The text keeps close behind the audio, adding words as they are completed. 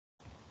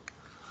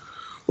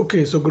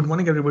Okay, so good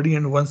morning everybody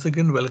and once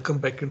again welcome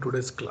back in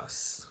today's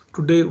class.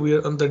 Today we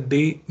are on the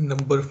day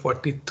number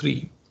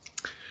 43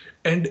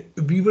 and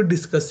we were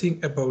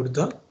discussing about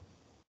the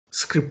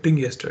scripting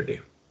yesterday.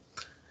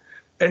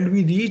 And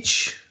we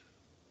reach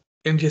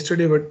in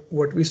yesterday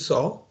what we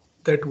saw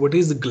that what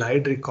is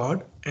glide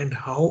record and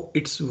how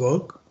it's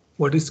work,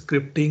 what is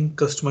scripting,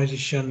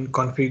 customization,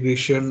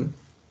 configuration,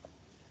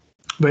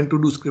 when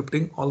to do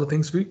scripting, all the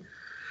things we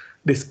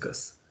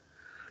discuss.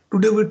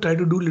 Today we'll try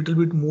to do a little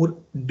bit more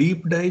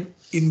deep dive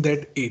in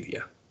that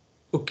area.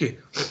 Okay,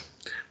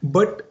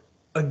 but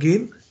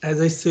again,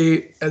 as I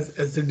say,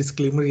 as a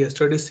disclaimer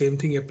yesterday, same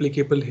thing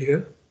applicable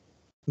here,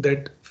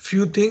 that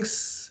few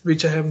things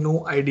which I have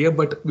no idea,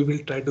 but we will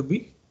try to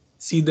be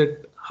see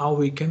that how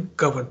we can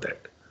cover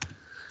that.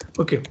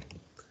 Okay,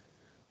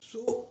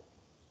 so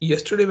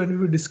yesterday when we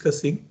were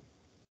discussing,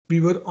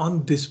 we were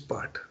on this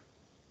part,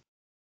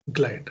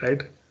 glide,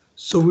 right?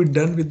 So we're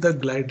done with the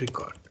glide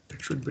record.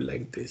 It should be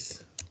like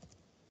this.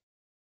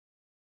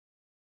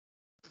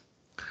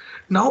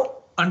 Now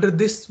under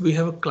this we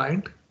have a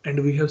client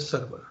and we have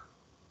server.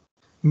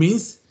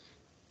 Means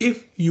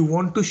if you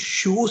want to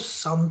show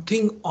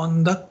something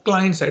on the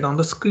client side, on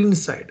the screen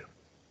side,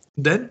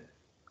 then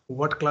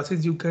what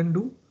classes you can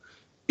do.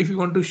 If you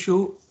want to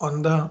show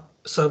on the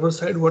server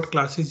side, what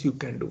classes you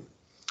can do.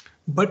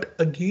 But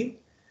again,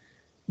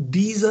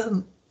 these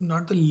are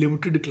not the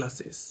limited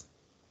classes.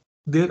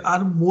 There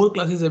are more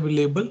classes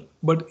available,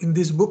 but in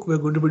this book we're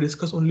going to be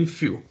discuss only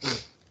few.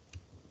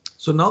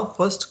 So now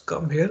first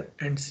come here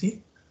and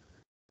see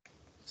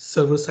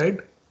server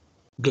side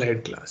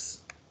glide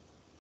class.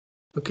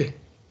 Okay,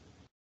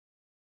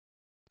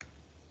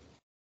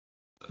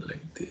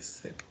 like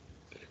this.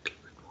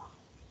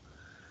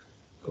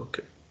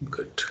 Okay,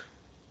 good.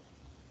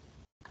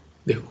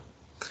 देखो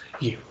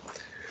ये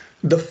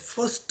the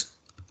first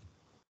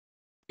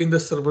in the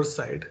server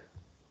side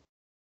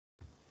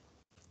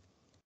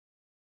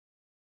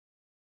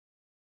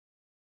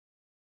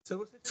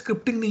server side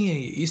scripting नहीं है,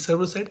 ये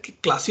server side की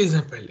classes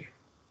हैं। पहले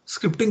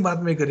scripting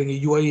बाद में करेंगे,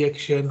 यूआई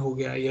एक्शन हो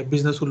गया या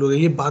बिजनेस रूल हो गया,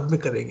 ये बाद में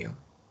करेंगे हम।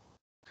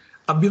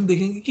 अभी हम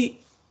देखेंगे कि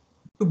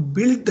to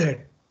build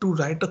that, to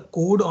right a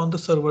code on the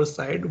server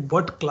side,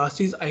 what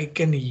classes I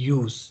can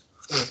use.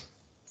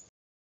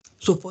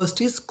 So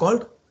first is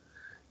called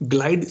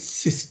glide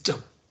system.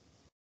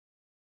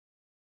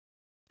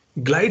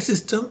 Glide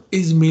system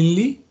is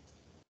mainly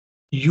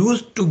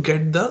used to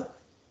get the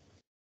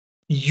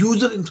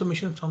user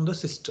information from the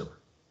system.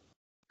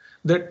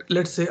 That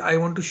let's say I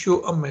want to show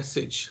a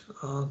message.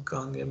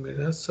 कहाँ गया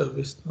मेरा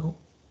service now?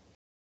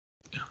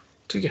 Yeah,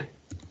 ठीक है.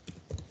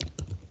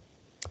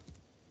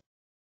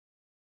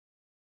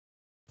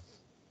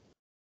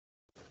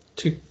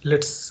 ठीक,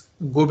 let's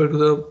go back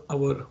to the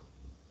our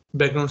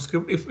background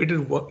script. If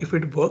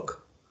it work.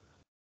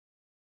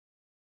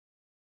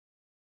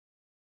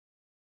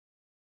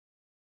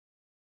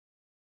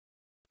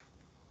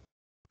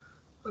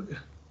 Okay.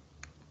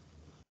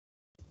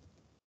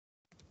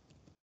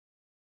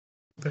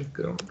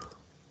 Background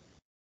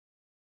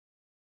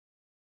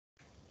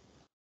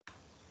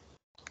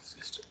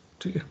system.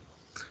 ठीक है.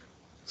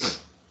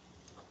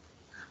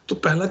 तो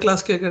पहला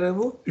क्लास क्या कर रहा है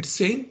वो? It's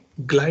saying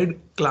glide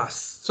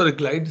class, sorry,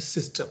 glide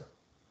system.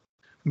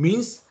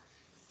 Means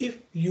if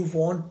you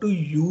want to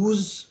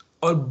use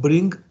or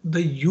bring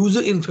the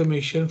user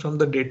information from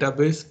the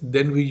database,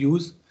 then we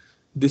use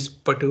this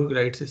particular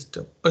glide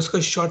system. और इसका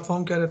short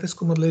form क्या रहता है?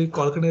 इसको मतलब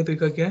कॉल करने का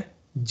तरीका क्या है?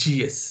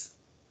 GS.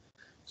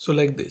 So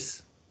like this.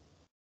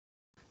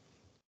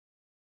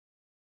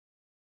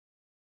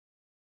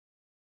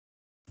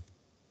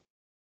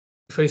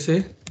 If I say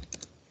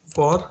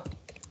for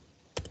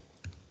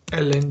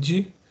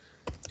lng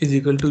is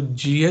equal to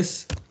gs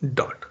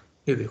dot,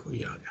 ये देखो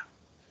ये आ गया.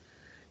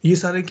 ये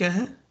सारे क्या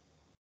हैं?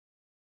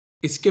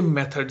 इसके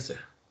मेथड्स है.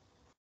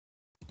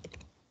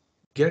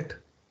 Gate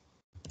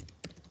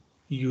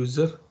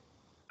user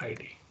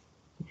ID.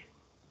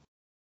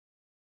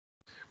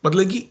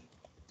 मतलब कि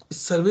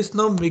service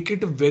now make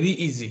it very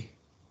easy.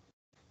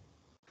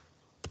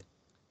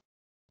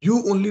 You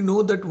only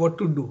know that what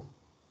to do,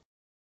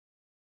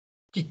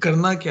 कि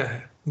करना क्या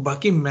है.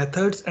 बाकी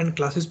methods and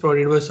classes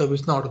provided by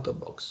service now out of the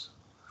box.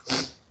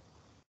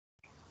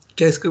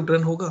 क्या स्क्रिप्ट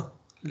रन होगा?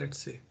 लेट्स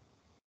से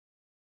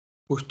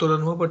कुछ तो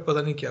रन हुआ बट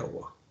पता नहीं क्या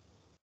हुआ,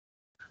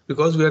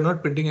 because we are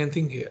not printing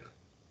anything here.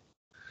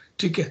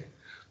 ठीक है,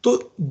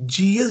 तो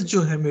जीएस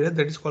जो है मेरा,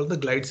 that is called the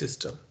glide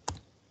system.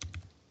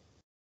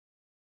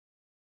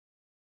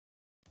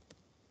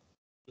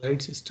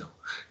 Glide system.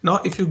 Now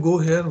if you go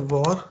here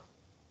var,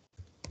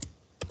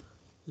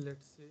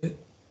 let's say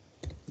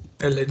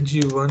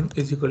lng1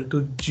 is equal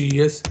to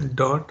gs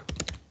dot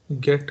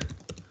get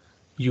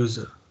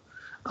user.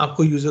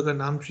 आपको user का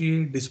नाम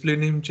चाहिए, डिस्प्ले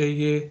नेम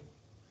चाहिए,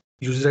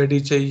 यूजर आईडी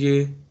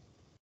चाहिए,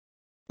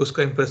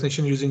 उसका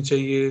इंप्रेशनेशन यूजिंग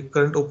चाहिए,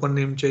 करंट ओपन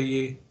नेम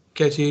चाहिए,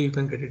 क्या चाहिए, you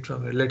can get it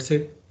from here. Let's say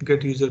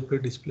gate user पे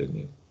display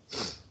name.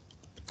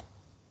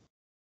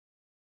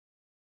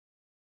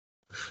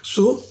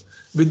 So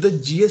with the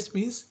GS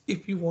means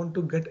if you want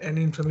to get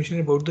any information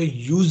about the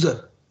user,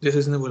 जैसे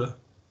इसने बोला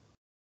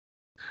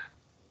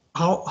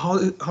How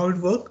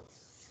it work?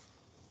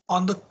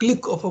 On the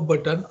click of a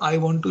button, I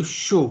want to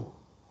show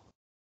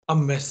a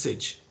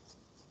message.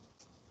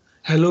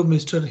 Hello,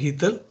 Mr.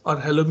 Heathel or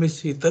hello,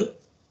 Miss Heathel.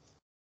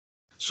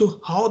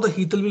 So how the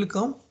Heathel will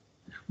come?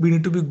 We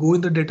need to be go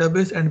in the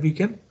database and we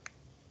can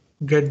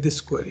get this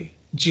query.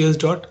 gs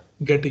dot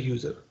get a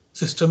user.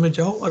 System में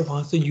जाओ और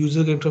वहां से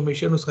user का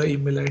information, उसका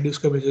email ID,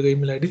 उसका भेजा गया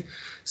ईमेल आईडी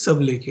सब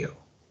लेके आओ.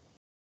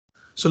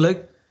 So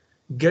like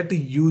get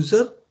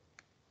user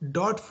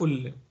dot full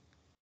name.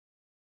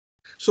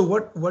 So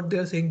what they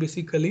are saying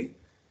basically,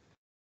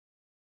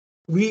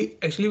 we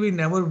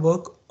never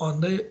work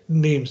on the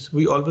names,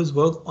 we always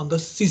work on the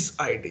sys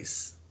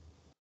IDs.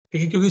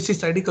 ठीक है, क्योंकि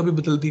sys ID कभी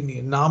बदलती नहीं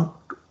है. नाम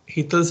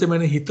हितल से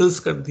मैंने हितल्स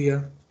कर दिया,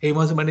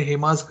 हेमा से मैंने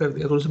हेमास कर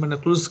दिया, रुल से मैंने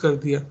रुल्स कर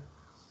दिया.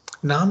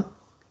 नाम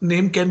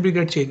name can be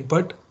get changed,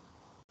 but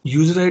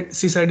user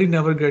sys ID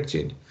never get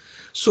changed.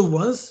 So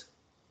once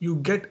you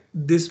get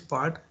this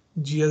part,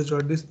 gs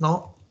dot this,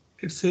 now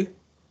it's a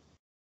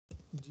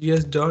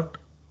gs dot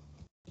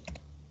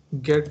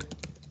get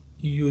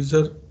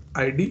user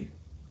id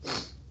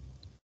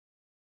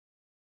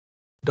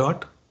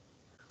dot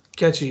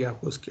क्या चाहिए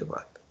आपको, उसके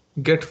बाद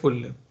get full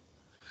name.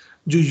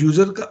 जो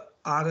user का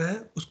आ रहा है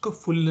उसका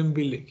फुल नेम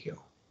भी लेके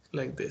आओ,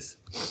 like this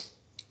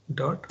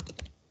dot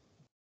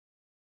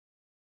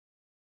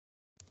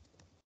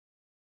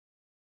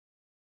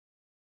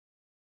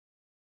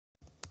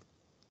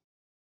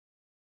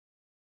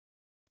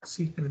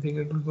see anything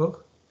it will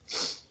work.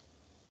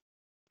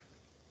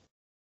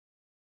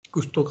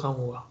 कुछ तो काम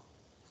हुआ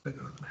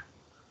बैकग्राउंड में.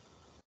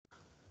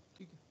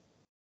 ठीक है,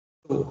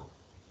 तो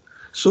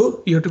so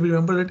you have to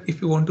remember that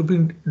if you want to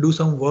do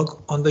some work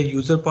on the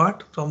user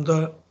part from the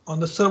on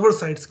the server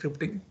side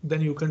scripting,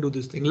 then you can do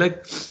this thing.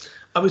 Like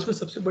अब इसमें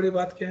सबसे बड़ी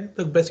बात क्या है?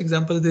 The best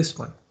example is this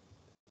one.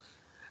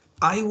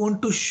 I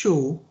want to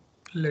show,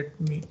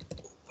 let me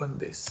open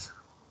this.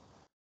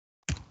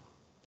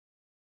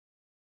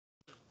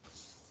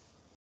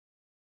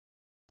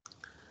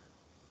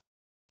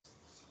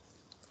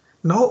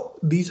 Now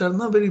these are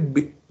not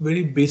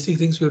very basic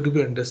things you have to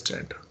be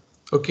understand.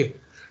 Okay,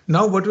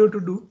 now what you have to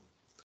do,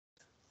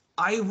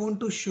 I want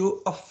to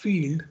show a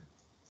field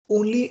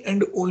only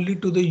and only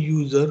to the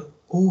user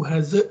who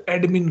has the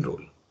admin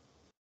role.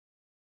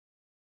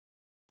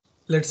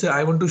 Let's say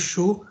I want to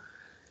show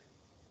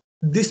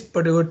this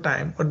particular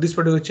time or this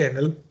particular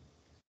channel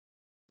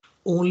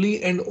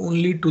only and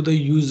only to the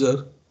user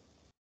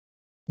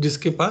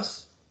जिसके पास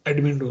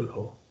admin role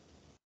हो,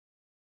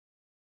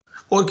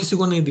 और किसी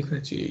को नहीं दिखना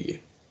चाहिए ये.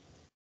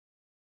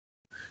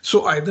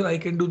 So either I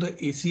can do the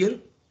ACL,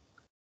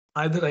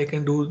 either I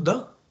can do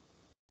the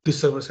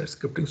server side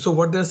scripting. So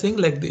what they are saying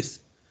like this,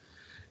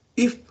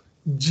 if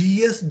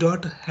gs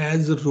dot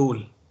has role,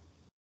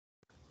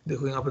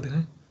 देखो यहाँ पर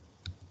देखें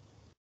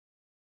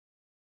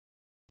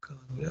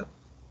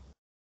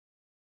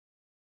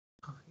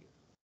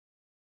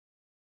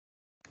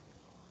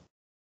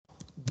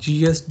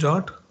gs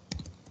dot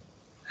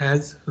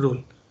has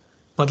role,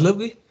 मतलब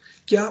कि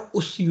क्या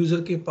उस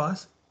user के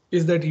पास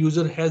is that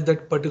user has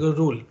that particular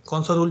role.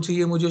 कौन सा रोल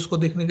चाहिए मुझे उसको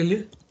देखने के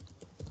लिए?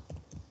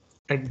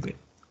 एडमिन.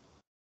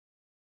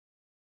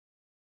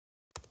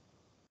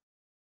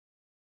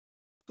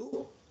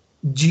 तो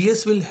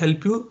GS will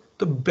help you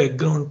the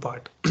background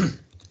part.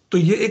 तो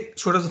ये एक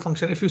छोटा सा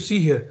function, if you see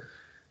here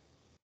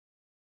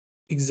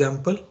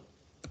example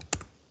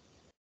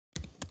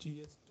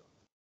GS,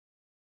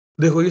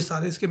 देखो ये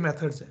सारे इसके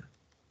मेथड्स हैं.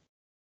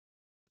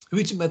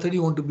 Which method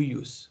you want to be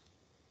used?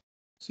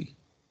 See,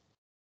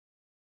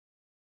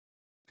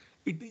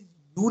 it is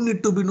you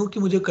need to be know कि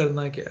मुझे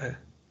करना क्या है.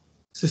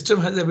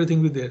 System has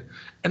everything be there,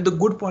 and the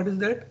good part is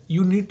that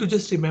you need to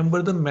just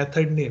remember the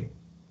method name.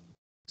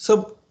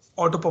 सब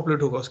auto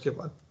populate होगा उसके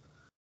बाद.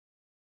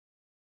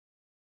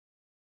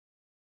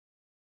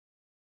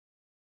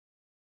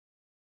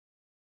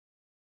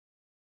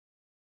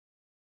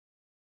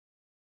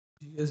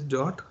 gs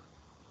dot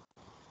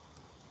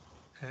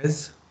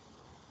has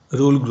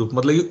role group,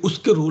 मतलब ये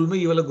उसके रूल में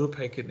ये वाला ग्रुप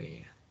है कि नहीं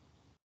है.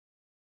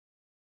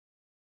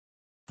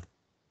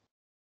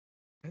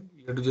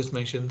 You have to just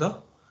mention the,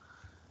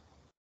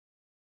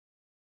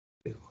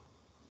 देखो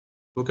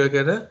वो क्या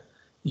कह रहा है,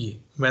 ये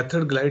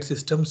method glide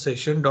system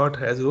session dot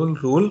has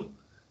role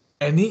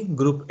any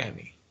group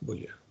any,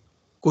 बोलिए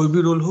कोई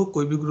भी रोल हो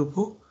कोई भी ग्रुप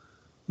हो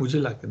मुझे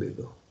लाके दे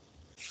दो.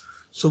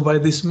 सो बाय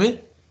दिस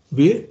में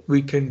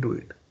we can do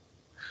it.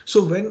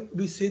 So when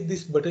we say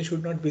this button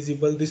should not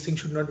visible, this thing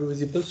should not be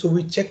visible, so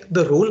we check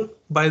the role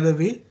by the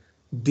way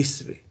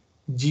this way,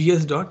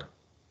 gs dot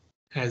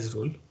has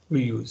role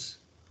we use.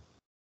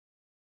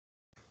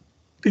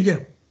 ठीक है,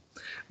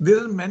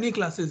 there are many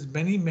classes,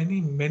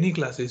 many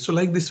classes. So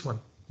like this one,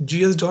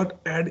 gs dot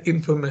add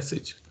info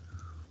message.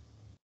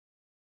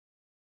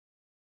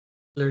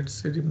 Let's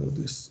say remove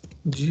this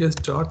gs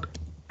dot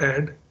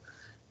add,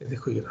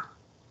 देखो ये रहा,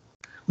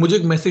 मुझे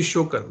एक message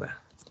show करना है.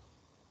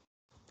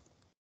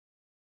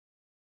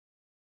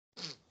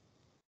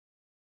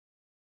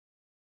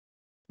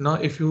 Now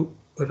if you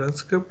run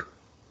script,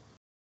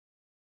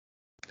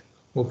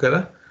 वो कह रहा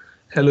है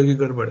हेलो की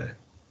गड़बड़ है.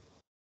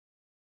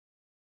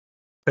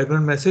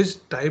 Background message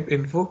type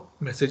info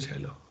message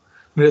hello,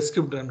 मेरा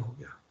स्क्रिप्ट रन हो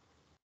गया।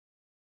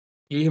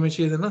 ये हमें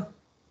चाहिए था ना,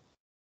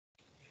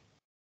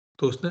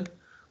 तो उसने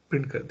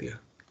प्रिंट कर दिया।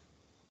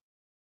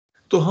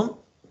 तो हम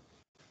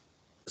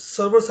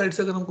सर्वर साइड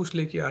से अगर हम कुछ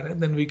लेके आ रहे हैं,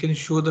 then we can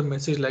show the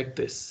message like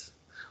this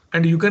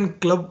and you can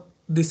club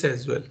this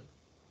as well,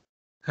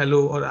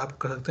 hello, और आप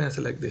कर सकते हैं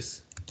ऐसे like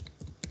this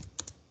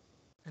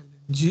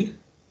ji.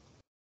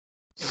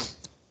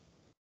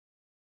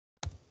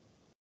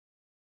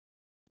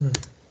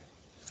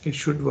 It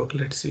should work,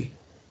 let's see.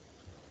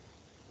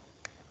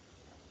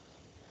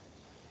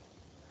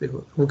 देखो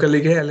वो क्या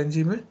लेके आया,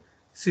 एलएनजी में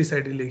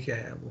CSA-CIS लेके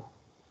आया वो,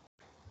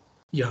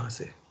 यहां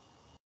से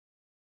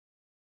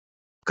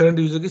करंट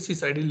यूजर की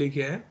CSA-CIS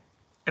लेके आया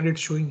and it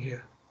showing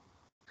here.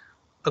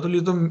 Atul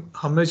ये तो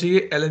हमें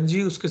चाहिए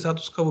एलएनजी, उसके साथ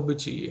उसका वो भी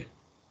चाहिए,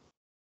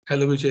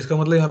 हेलो भी चाहिए। इसका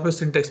मतलब यहाँ पे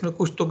सिंटेक्स में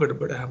कुछ तो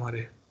गड़बड़ है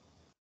हमारे,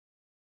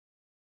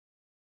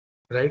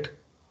 right?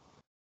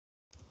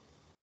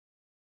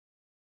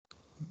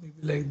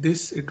 maybe like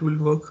this it will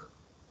work.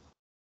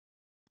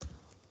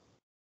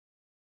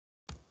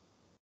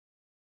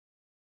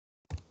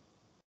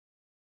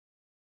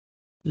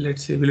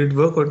 Let's see will it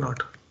work or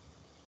not.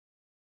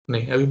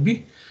 नहीं, अभी भी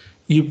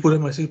ये पूरा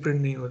मैसेज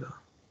प्रिंट नहीं हो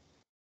रहा।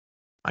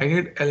 आई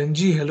नीड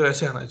एलएनजी हेलो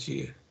ऐसे आना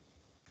चाहिए।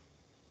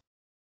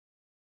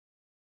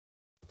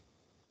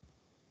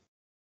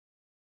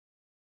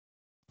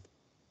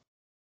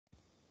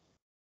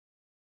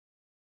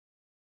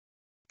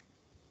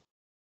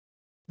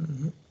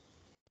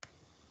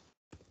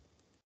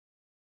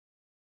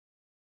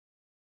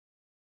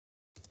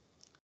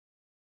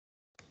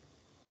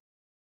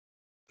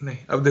 नहीं,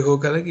 अब देखो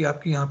कह रहा है कि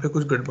आपकी यहाँ पे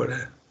कुछ गड़बड़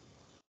है,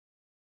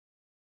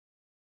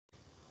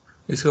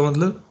 इसका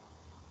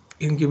मतलब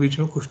इनके बीच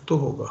में कुछ तो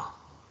होगा।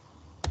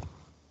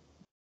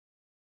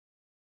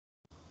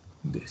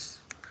 This,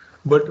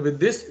 but with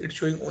this it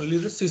showing only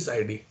the cis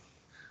ID,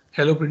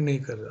 hello print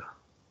नहीं कर रहा।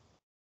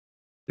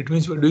 It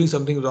means we are doing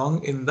something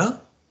wrong in the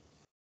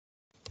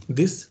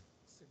this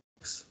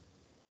syntax.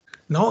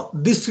 Now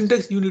this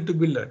syntax you need to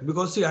be learned,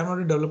 because see I'm not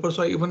a developer,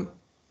 so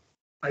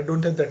I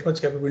don't have that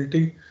much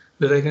capability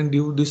that I can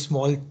do these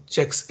small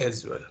checks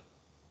as well.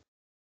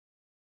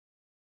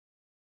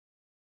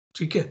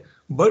 ठीक है,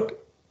 but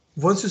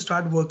once you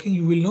start working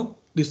you will know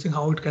this thing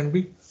how it can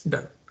be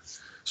done.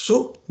 So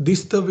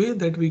this is the way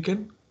that we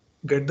can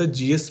get the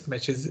GS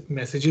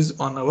messages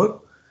on our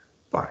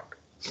part.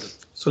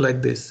 So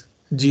like this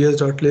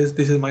gs.list,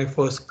 this is my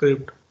first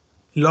script.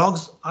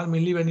 Logs are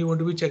mainly when you want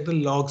to be check the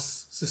logs,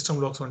 system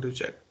logs want to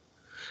check.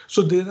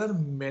 So there are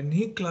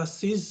many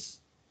classes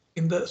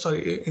in the,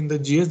 sorry, in the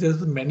GS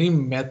there's many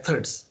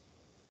methods.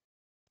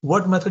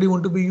 What method you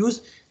want to be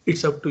used,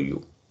 it's up to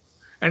you.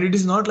 And it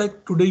is not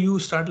like today you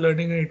start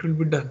learning and it will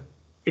be done.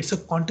 It's a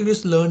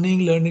continuous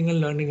learning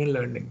and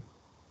learning.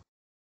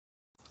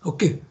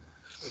 Okay,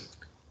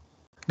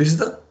 this is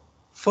the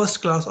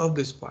first class of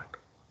this part.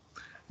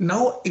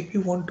 Now if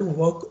you want to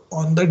work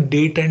on the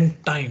date and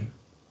time,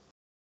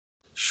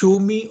 show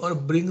me or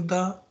bring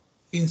the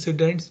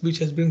incidents which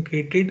has been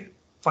created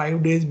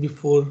 5 days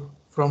before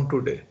from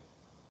today,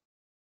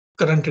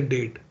 current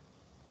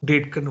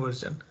date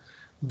conversion.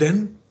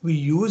 Then we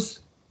use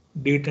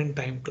date and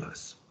time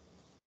class.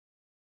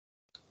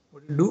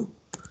 What do you do?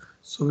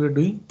 So we are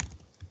doing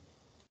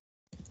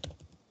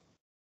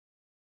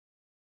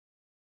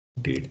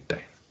date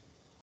time.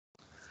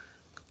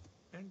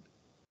 And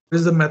what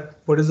is the math?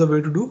 What is the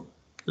way to do?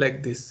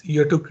 Like this. You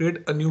have to create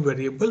a new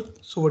variable.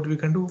 So what we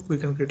can do? We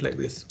can create like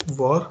this.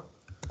 Var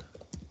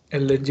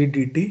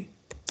lngdt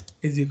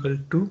is equal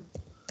to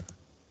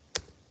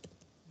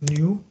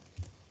new,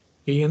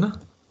 ये है ना?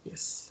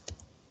 Yes.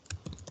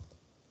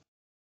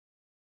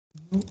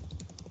 New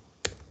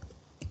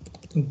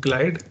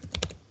glide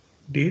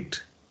date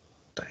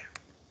time.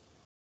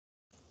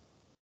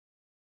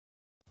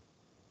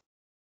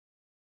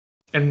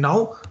 And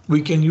now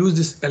we can use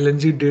this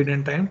lng date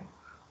and time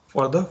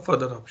for the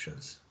further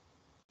options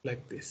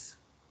like this.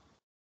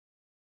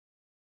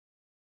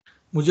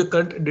 मुझे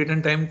current date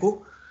and time को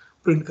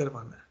print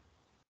करवाना है,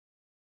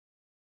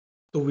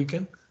 so we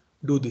can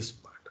do this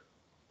part.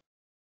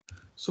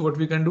 So what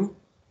we can do,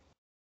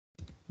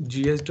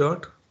 gs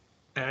dot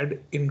add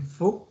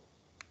info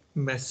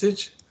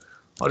message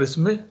और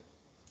इसमें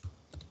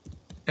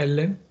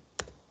ln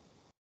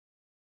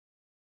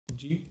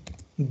g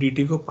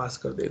dt को पास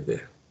कर देते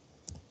हैं।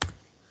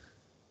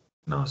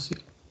 Now see,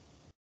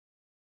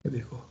 ये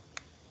देखो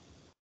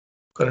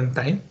current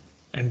time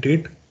and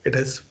date it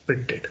has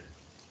printed.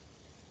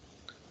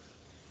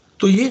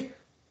 तो ये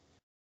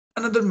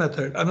another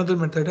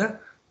method है,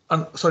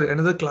 sorry,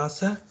 another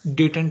class है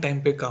date and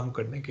time पे काम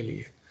करने के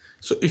लिए.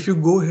 So if you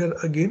go here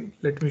again,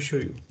 let me show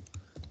you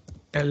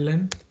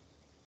ln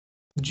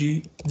g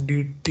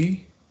dt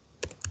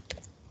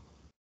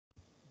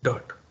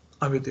dot,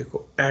 अभी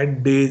देखो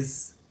add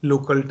days,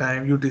 local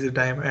time, UTC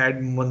time,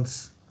 add months.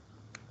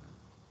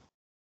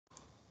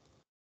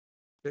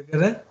 क्या कह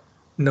रहा है?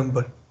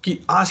 नंबर कि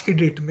आज के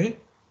डेट में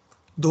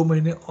 2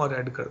 महीने और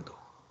ऐड कर दो.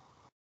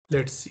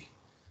 Let's see.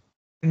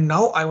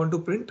 Now I want to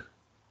print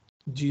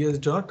gs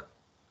dot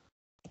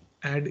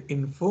add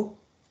info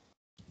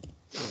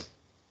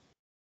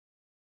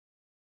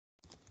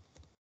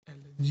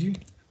lng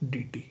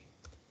dt।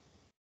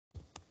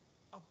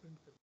 अब प्रिंट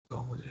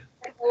करता मुझे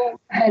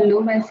हेलो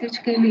मैसेज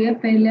के लिए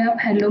पहले आप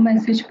हेलो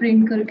मैसेज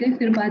प्रिंट करके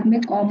फिर बाद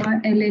में कॉमा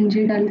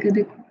lng डाल के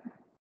देखो।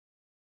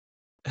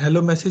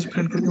 हेलो मैसेज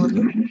प्रिंट करके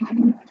मतलब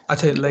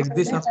अच्छा लाइक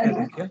दिस आप कह रहे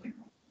हैं क्या?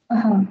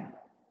 हाँ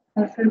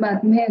और फिर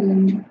बाद में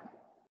lng।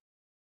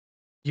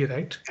 ये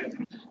राइट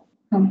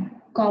हाँ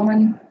कॉमा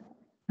नहीं।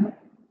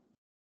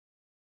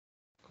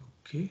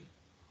 ओके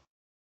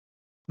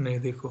नहीं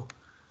देखो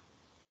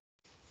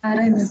आ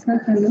रहा है ना सर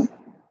हेलो?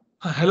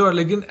 हाँ हेलो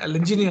लेकिन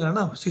एलएनजी नहीं आ रहा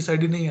ना, सी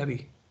साइड नहीं आ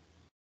रही।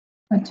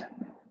 अच्छा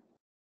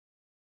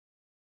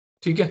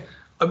ठीक है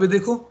अभी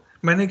देखो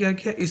मैंने क्या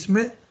किया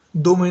इसमें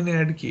 2 महीने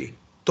ऐड किए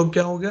तो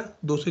क्या हो गया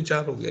 2 से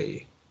 4 हो गया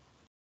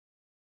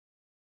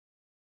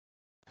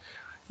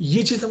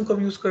ये चीज हम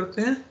कब यूज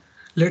करते हैं?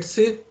 Let's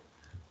say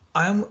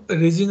I am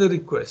raising a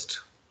request.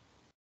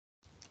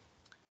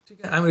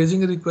 ठीक है I am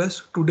raising a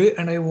request today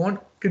and I want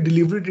कि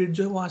डिलीवरी डेट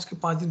जो है वो आज के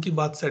 5 दिन की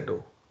बाद सेट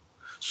हो।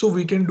 So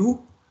we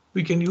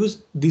can use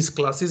this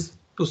classes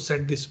to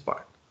set this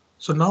part.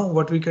 So now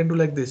what we can do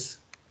like this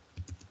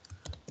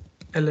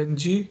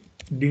lng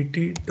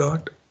dt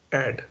dot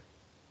add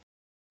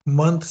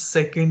month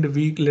second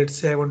week, let's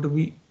say I want to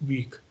be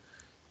week,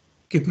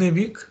 कितने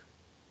week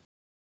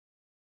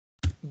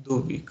 2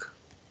 week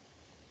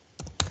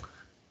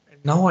and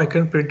now I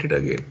can print it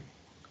again।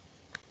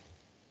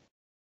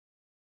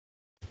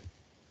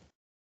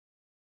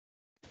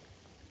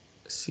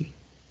 सी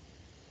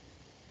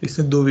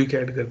इसने 2 week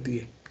add कर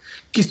दिए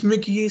किसमें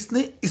किए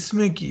इसने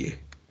इसमें किए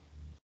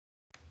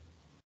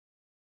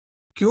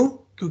क्यों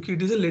क्योंकि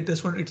it is a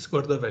latest one it's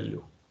got the value.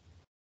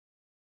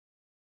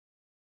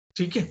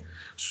 ठीक है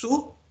so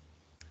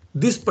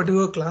this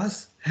particular class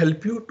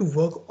help you to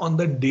work on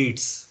the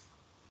dates.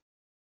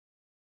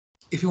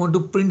 If you want to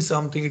print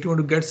something, if you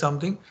want to get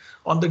something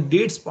on the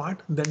dates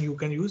part, then you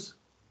can use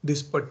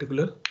this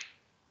particular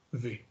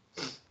way।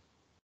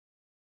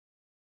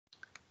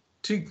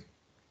 ठीक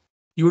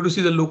you want to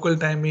see the local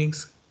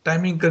timings,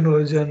 timing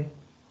conversion,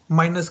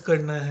 minus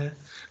करना है।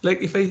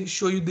 Like if I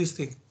show you this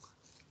thing,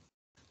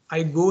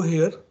 I go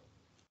here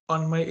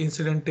on my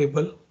incident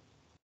table,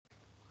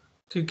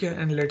 ठीक है,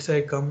 and let's say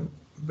I come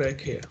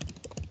back here,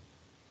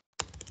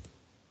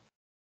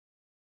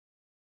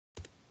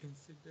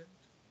 incident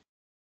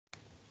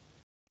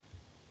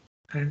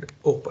and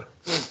open।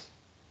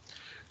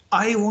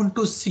 I want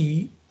to see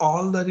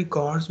all the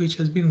records which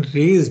has been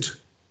raised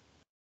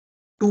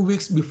 2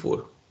 weeks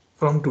before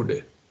from today।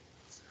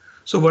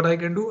 So what I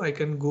can do, I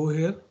can go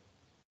here,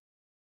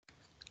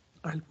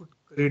 I'll put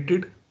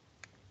created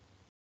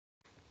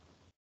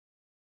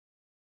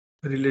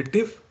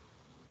relative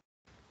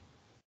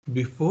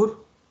before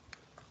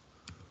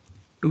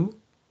 2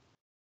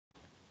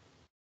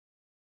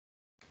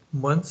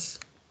 months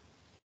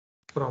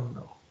from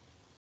now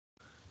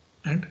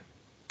and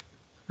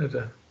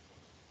run।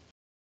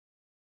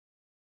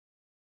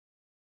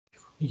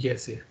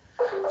 Yes, yeah.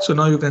 So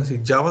now you can see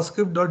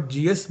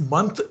javascript.gs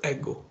month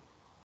ago,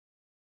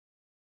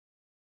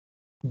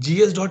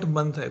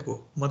 gs.month ago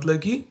मतलब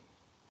कि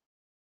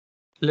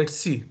let's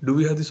see do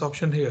we have this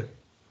option here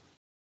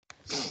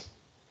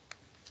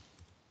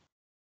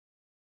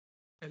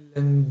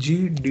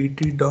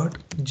lngdt.gs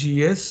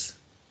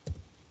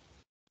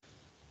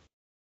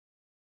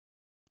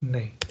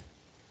नहीं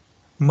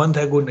month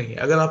एगो नहीं।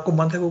 अगर आपको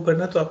month एगो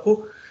करना है तो आपको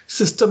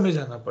सिस्टम में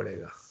जाना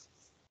पड़ेगा।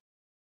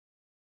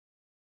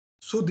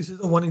 So this is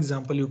the one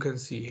example you can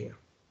see here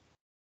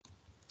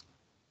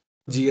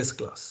gs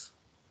class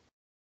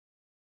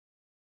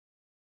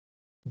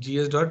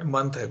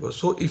gs.month ago।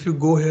 so if you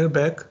go here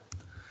back,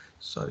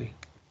 sorry,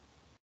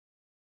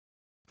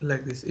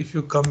 like this, if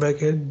you come back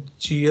here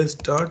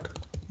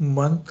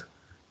gs.month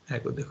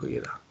ago देखो ये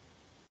रहा,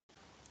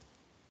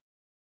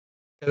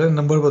 अगर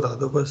number बता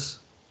दो बस,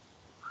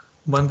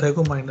 month है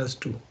को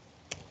 -2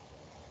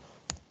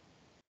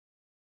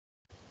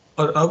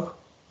 और अब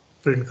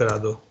प्रिंट करा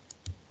दो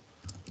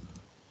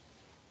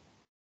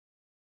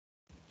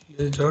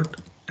dot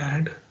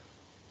add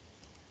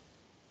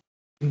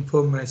info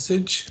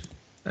message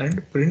and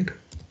print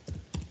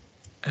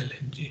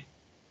lng।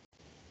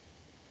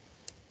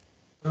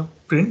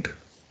 Print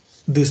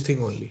this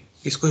thing only,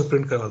 इसको ही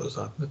प्रिंट करवा दो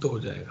साथ में तो हो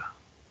जाएगा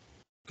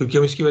क्योंकि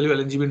हम इसकी वैल्यू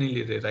lng भी नहीं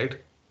ले रहे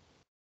राइट।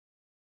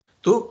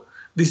 तो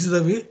this is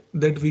the way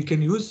that we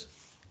can use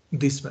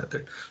this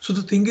method. So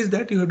the thing is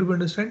that you have to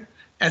understand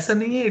ऐसा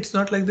नहीं है, इट्स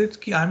नॉट लाइक दैट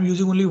कि I am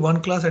using only one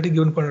class eight A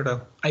given point of time.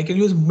 I can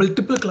use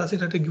multiple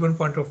classes eight A given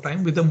point of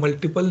time with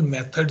multiple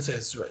methods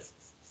as well.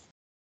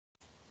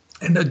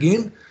 And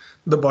again,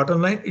 the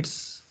bottom line, it's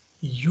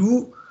you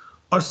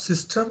or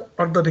system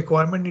or the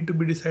requirement need to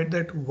be decided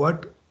that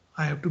what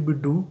I have to be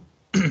do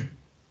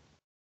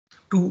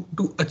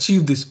to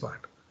achieve this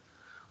part।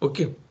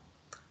 Okay,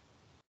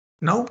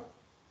 now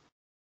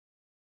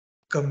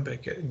come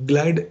back here,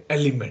 glide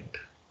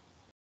element,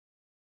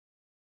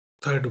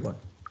 third one,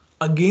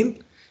 again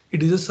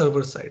it is a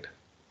server side।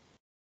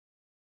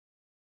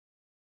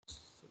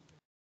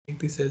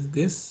 this as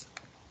this.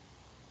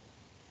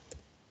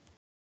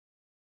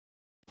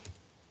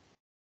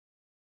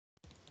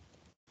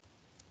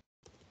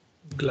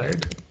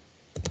 Glide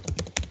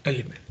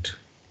element.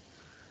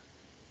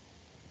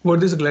 What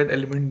this glide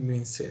element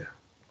means here?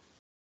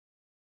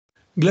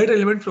 Glide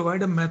element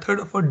provide a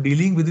method for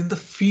dealing within the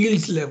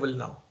fields level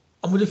now.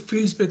 अब मुझे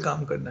fields पे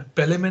काम करना है.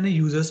 पहले मैंने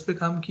users पे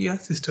काम किया,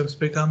 systems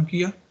पे काम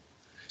किया.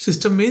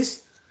 System means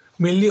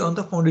mainly on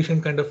the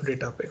foundation kind of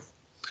data पे.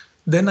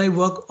 Then I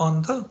work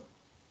on the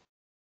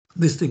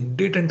this thing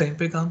date and time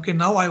पे काम किया.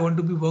 Now I want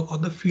to be work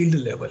on the field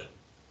level.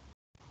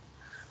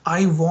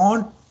 I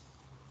want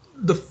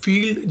the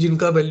field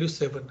जिनका value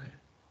 7 है,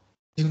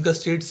 जिनका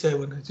state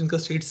 7 है, जिनका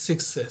state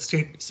 6 है.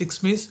 State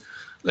 6 means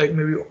like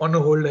maybe on a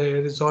hold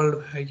है,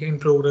 resolved है, या in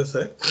progress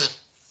है.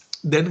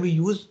 Then we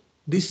use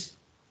this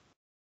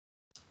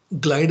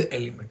glide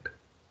element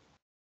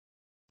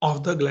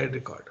of the glide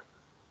record.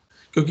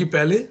 क्योंकि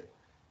पहले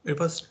मेरे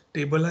पास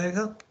टेबल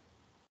आएगा,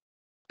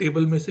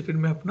 टेबल में से फिर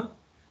मैं अपना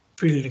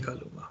फील्ड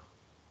निकालूंगा.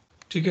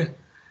 ठीक है.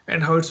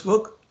 And how it's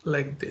work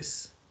like this.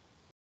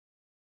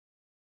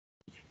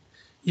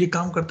 ये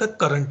काम करता है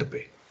करंट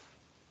पे,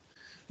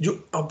 जो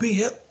अभी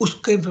है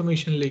उसका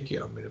इंफॉर्मेशन लेके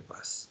आओ मेरे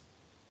पास.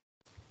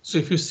 So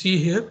if you see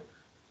here,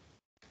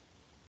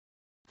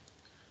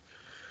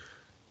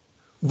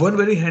 one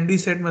very handy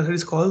set method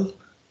is called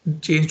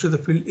change to the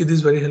field. It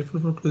is very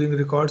helpful for closing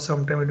records.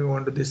 Sometime when we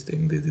want to this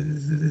thing,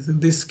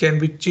 this can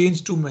be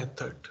changed to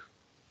method.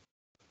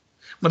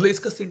 मतलब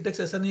इसका syntax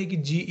ऐसा नहीं है कि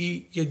GE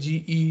या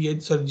GE या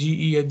sir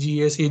GE या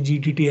GS या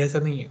जीटीटी, ऐसा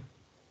नहीं है.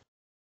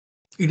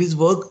 It is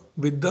work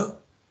with the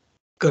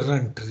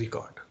current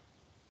record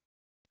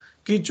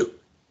कि जो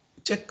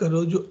चेक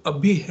करो जो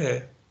अभी है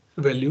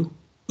वैल्यू,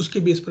 उसके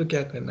बेस पर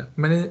क्या करना है.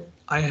 मैंने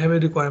I have a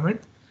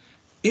requirement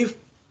if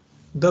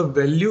the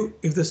value,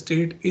 if the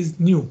state is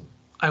new,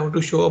 I want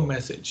to show a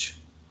message.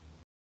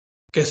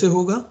 कैसे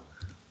होगा?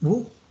 वो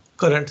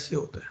करंट से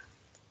होता है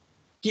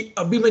कि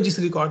अभी मैं जिस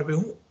रिकॉर्ड पे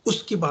हूं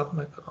उसकी बात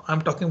मैं कर रहा हूं. I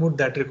am talking about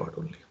that record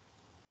only.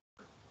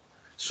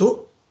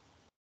 So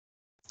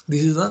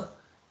this is a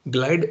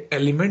glide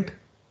element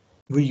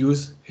we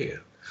use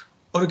hair.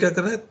 और क्या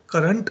कर रहा है?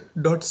 Current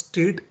dot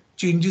state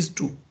changes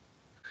to.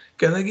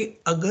 कह रहा है कि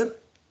अगर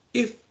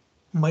if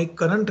my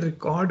current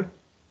record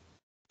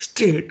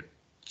state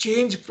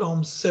change from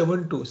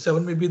 7 to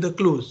 7 may be the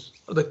close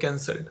or the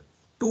cancelled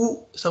to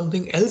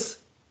something else,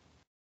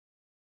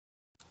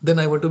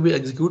 then I want to be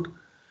execute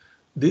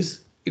this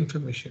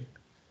information.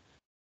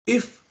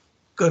 If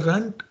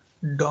current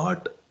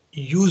dot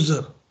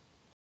user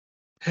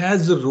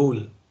has a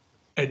role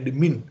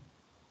admin,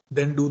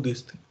 then do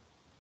this thing.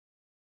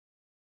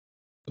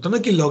 होता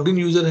ना कि logged in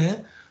user है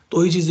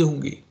तो ही चीजें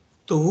होंगी,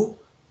 तो वो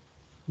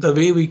the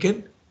way we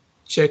can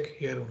check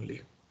here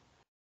only.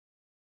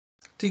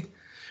 ठीक.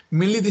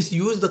 Mainly this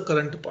use the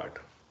current part.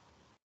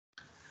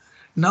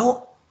 Now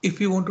if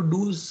you want to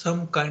do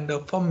some kind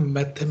of a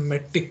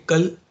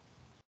mathematical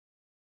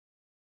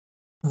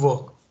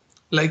work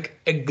like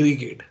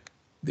aggregate,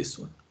 this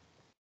one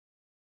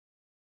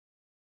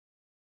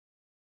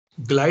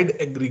glide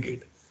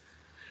aggregate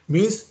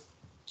means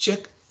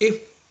check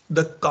if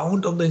the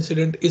count of the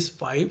incident is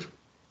 5,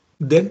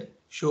 then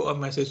show a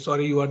message,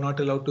 sorry you are not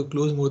allowed to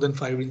close more than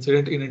 5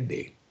 incident in a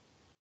day.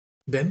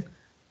 Then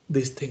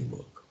this thing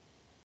work.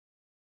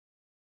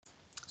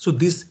 So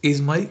this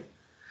is my,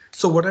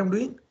 so what I'm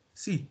doing,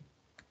 see,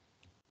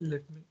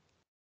 let me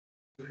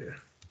do here.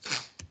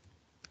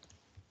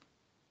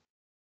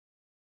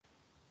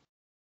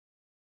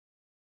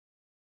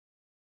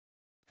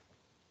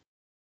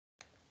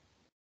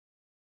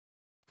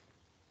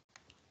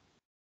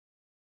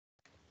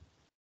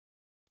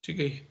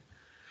 Okay.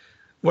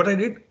 What I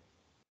did,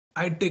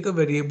 I take a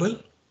variable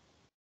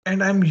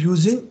and I'm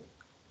using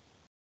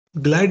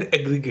glide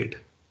aggregate.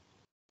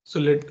 So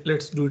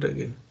let's do it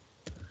again.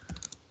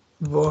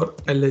 For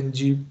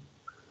lng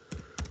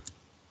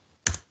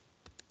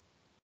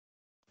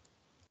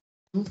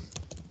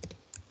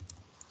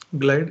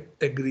glide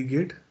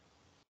aggregate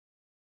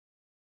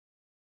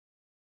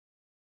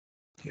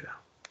here.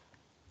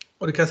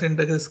 और क्या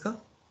syntax है इसका?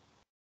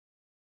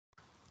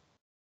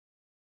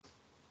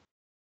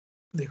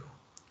 देखो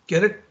कह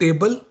रहे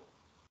table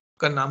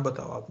का नाम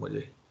बताओ आप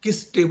मुझे,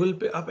 किस टेबल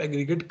पे आप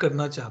एग्रीगेट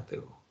करना चाहते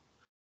हो.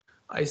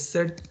 I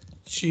said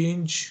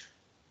change,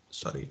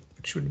 sorry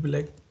it should be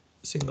like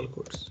single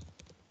quotes,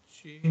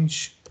 change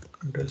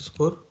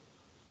underscore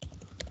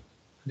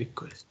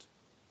request.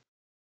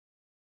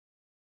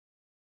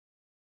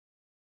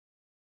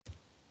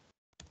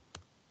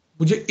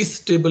 मुझे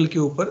इस टेबल के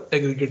ऊपर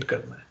एग्रीगेट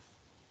करना है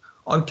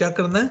और क्या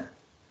करना है,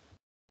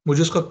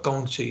 मुझे उसका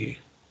काउंट चाहिए.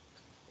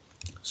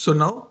 So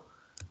now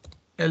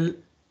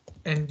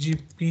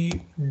lngp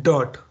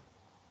dot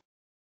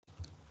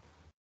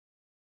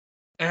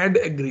add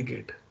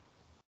aggregate,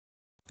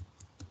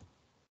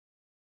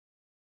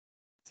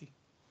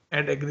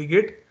 add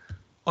aggregate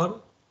और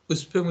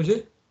उस पे मुझे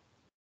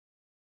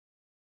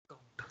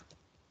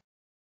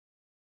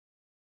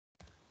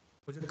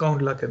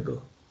काउंट ला के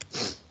दो.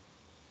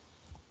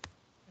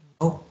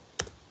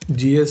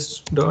 gs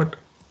dot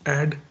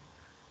add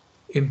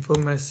info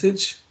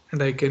message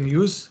and I can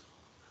use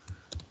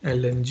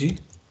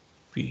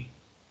LNGP.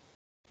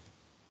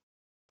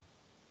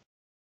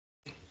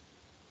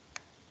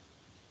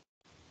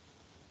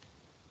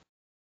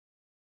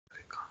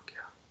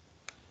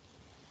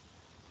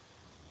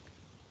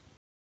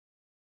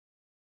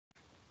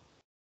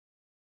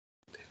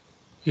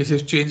 ये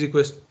सिर्फ चेंज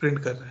रिक्वेस्ट प्रिंट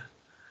कर रहा है,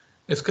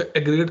 इसका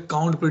एग्रीगेट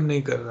काउंट प्रिंट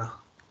नहीं कर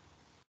रहा.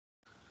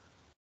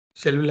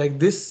 Shall we like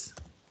this?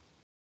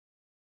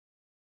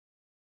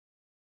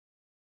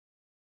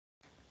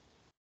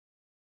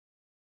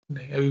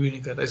 नहीं, अभी भी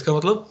नहीं कर रहा. इसका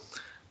मतलब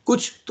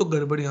कुछ तो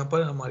गड़बड़ यहां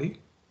पर हमारी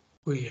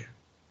हुई है.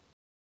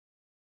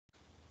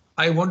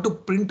 I want to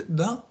print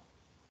the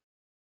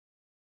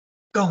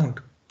count,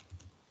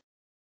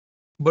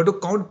 but वो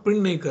काउंट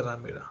प्रिंट नहीं कर रहा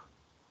मेरा.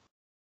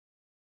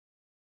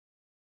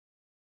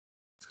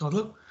 इसका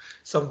मतलब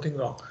something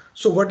wrong.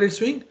 So what it's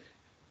doing,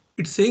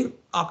 it's saying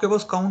आपके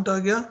पास काउंट आ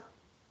गया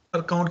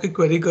और काउंट की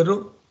क्वेरी करो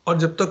और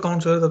जब तक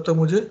काउंट चल रहा है तब तक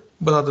मुझे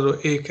बता दो,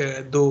 एक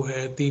है, दो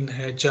है, तीन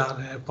है, चार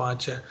है,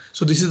 पांच है.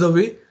 So this is the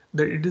way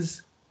that it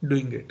is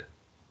doing it.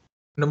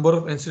 Number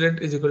of incident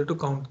is equal to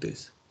count this.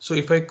 So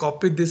if I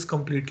copy this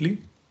completely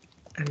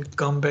and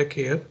come back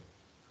here,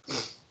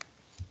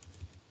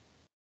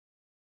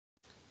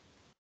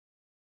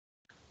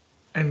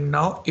 and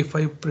now if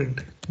I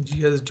print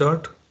gs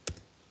dot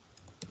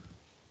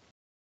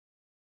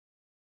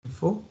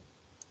info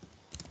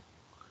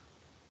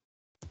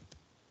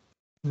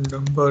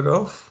number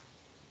of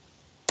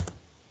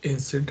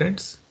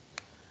incidents,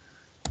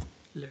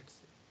 let's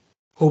see,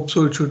 hope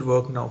so it should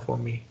work now for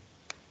me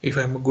if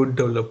I'm a good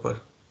developer.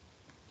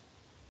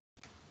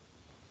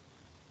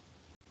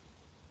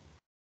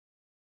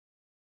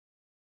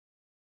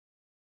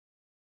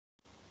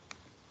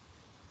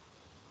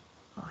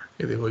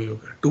 ये देखो ये हो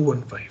गया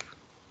 215.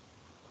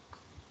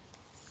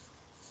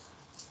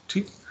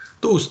 ठीक,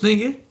 तो उसने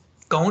ये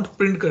count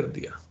print कर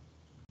दिया.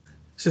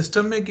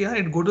 सिस्टम में क्या,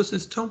 it go to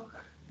system,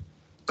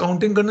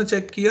 counting करना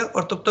चेक किया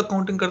और तब तक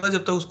काउंटिंग करता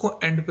जब तक उसको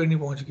एंड पे नहीं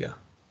पहुंच गया.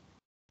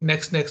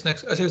 नेक्स्ट नेक्स्ट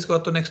नेक्स्ट, अच्छा इसके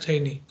बाद तो नेक्स्ट है ही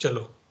नहीं.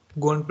 चलो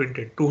go and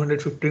printed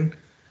 215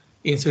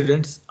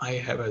 incidents I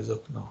have as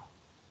of now.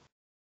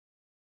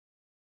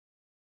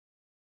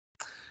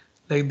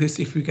 Like this,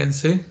 if we can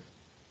say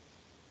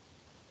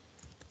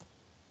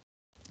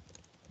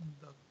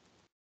the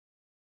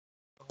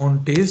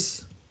count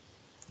is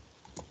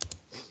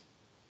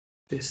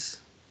this.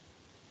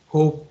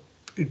 Hope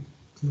it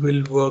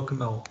will work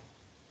now.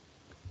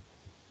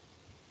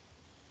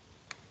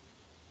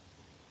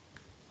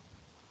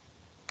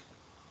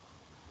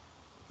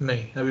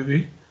 नहीं, अभी भी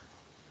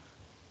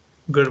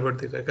गड़बड़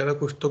दिख रहा है, कह रहा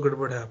कुछ तो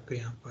गड़बड़ है आपके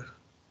यहाँ पर.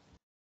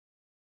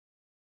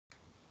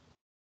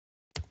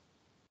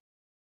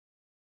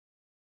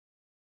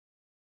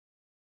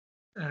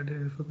 Add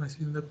info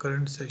message in the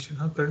current section.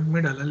 हाँ करंट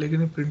में डाला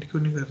लेकिन ये प्रिंट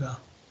क्यों नहीं कर रहा.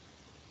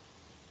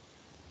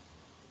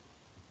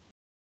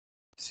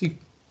 See,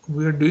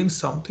 we are doing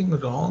something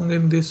wrong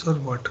in this or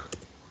what?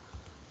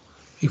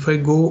 If I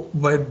go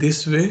by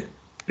this way,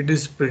 it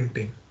is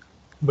printing,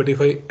 but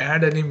if I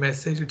add any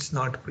message, it's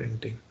not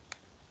printing.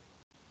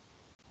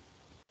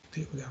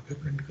 देखो यहाँ पे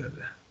प्रिंट कर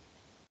रहा है.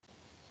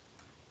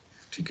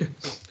 ठीक है.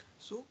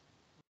 So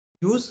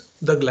use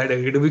the glide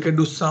aggregator. We can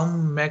do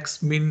sum,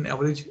 max, min,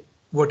 average.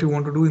 What you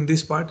want to do in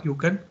this part, you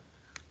can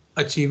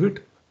achieve it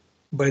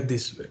by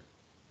this way.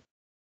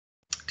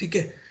 ठीक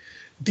है.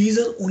 These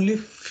are only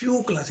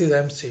few classes I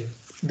am saying.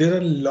 There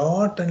are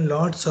lot and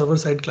lot server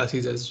side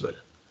classes as well.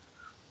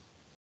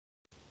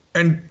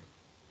 And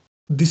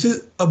this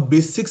is a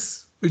basics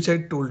which I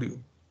told you.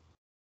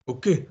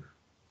 Okay.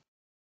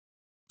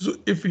 So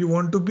if you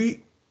want to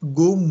be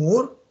go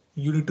more,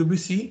 you need to be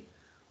see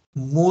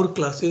more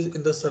classes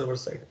in the server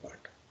side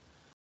part.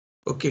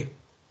 Okay.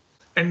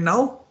 And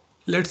now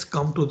let's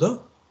come to the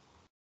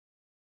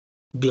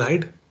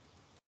glide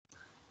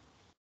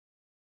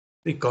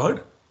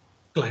record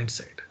client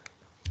side.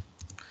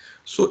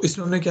 So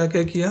इसमें हमने क्या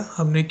क्या किया,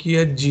 हमने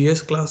किया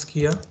GS class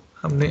किया,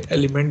 हमने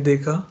element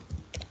देखा,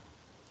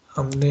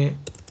 हमने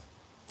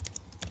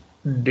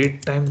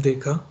डेट टाइम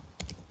देखा,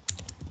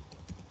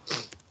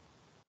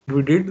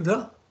 we did the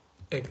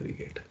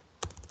aggregate,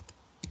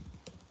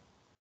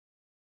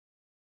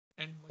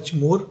 and much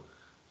more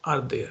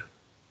are there.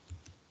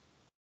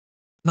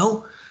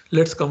 Now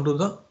let's come to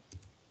the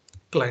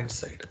client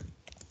side.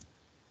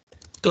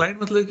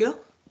 Client मतलब क्या,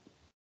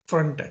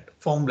 front end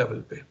form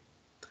level पे.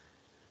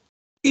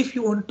 If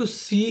you want to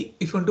see,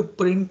 if you want to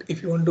print,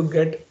 if you want to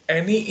get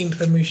any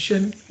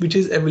information which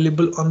is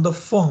available on the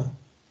form,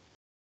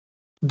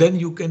 then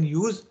you can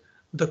use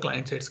the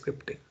client side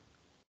scripting.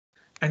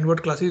 And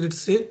what class did it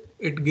say?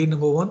 It gave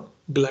number one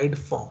glide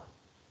form.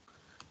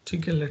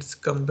 Okay, let's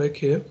come back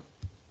here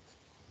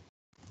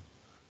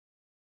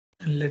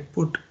and let's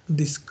put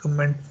this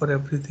comment for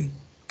everything.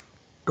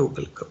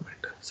 Toggle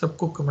comment.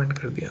 सबको comment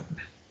कर दिया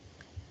हमने.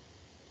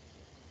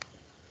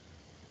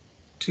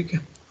 ठीक है,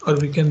 or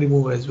we can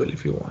remove as well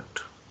if you want.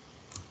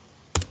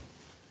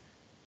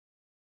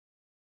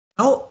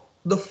 Now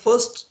the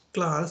first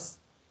class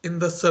in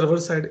the server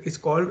side is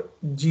called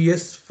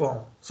GS form.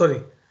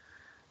 Sorry,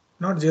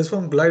 not GS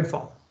form, glide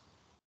form.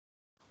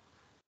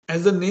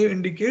 As the name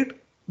indicate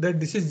that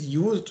this is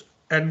used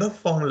at the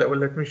form level.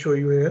 Let me show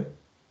you here.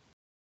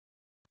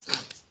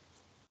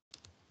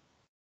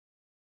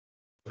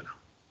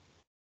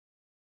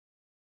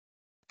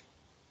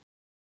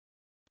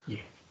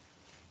 Yeah.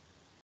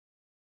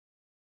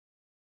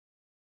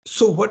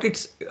 So what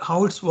it's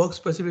how it's works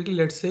specifically,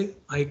 let's say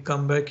I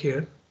come back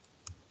here,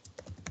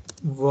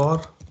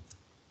 var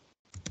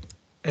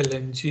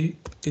lng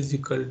is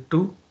equal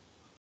to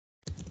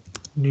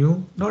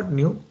new, not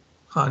new,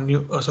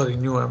 new, sorry,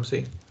 new I'm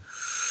saying,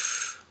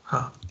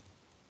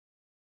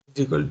 is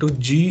equal to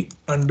g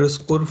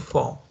underscore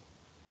form.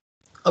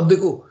 अब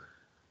देखो,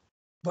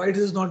 why it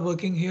is not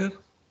working here?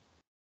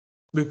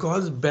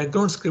 Because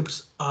background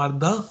scripts are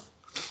the,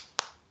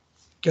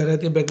 क्या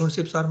रहते हैं background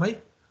scripts are my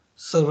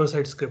server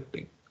side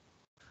scripting.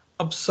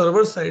 अब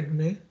server side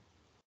में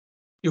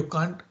you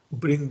can't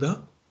bring the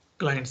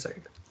client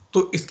side,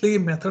 तो इसलिए ये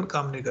मेथड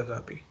काम नहीं कर रहा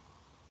अभी.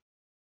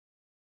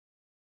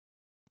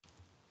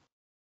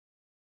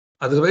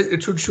 Otherwise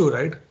it should show,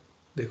 right?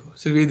 देखो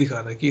सिर्फ ये दिखा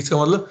रहा है कि इसका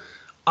मतलब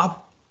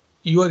आप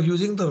you are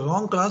using the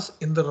wrong class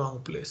in the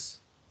wrong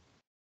place.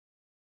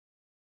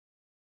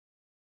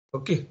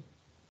 Okay,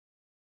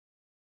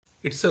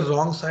 it's a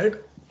wrong side,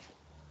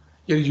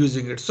 you're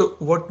using it. So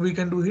what we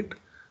can do it,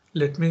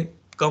 let me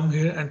come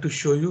here and to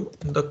show you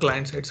the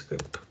client side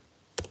script,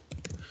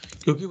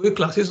 क्योंकि वो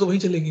classes तो वही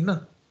चलेगी ना.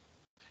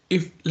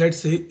 If let's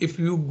say if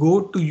you go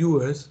to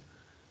US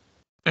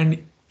and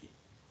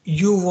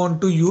you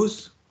want to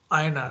use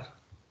INR,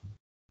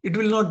 it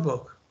will not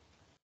work.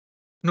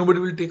 Nobody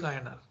will take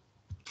INR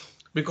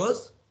because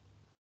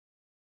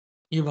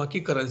ये वहां की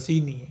currency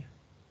ही नहीं है.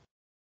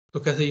 तो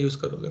कैसे यूज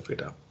करोगे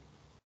फिर आप,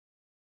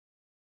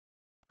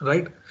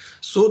 right?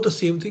 So the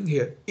same thing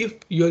here. If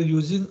you are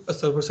using a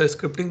server side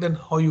scripting, then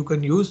how you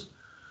can use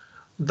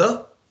the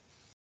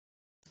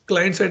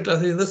client side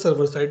classes in the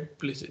server side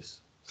places.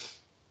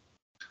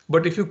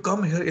 But if you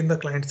come here in the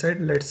client side,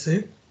 let's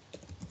say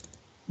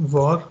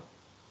var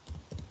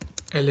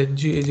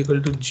lng is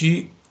equal to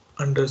g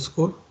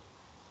underscore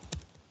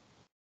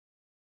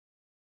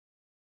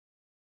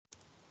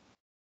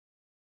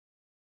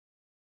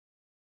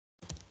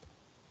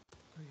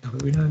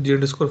g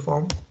underscore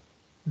form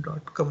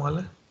dot कमाल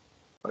है,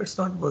 but it's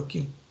not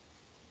working.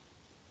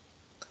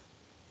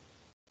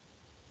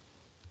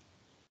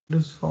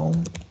 This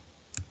form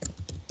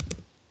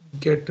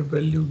get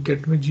value,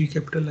 get में g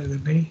capital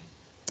आएगा नहीं.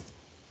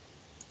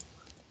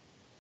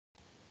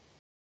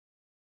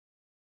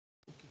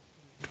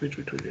 Wait,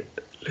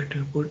 let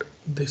me put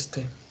this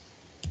thing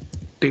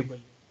table.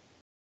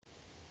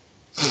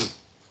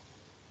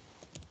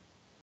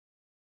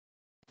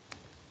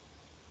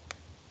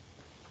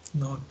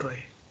 Now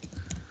try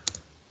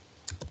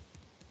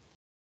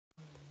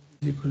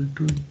equal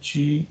to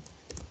g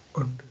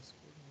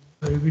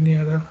underscore भी नहीं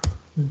आ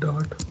रहा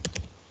dot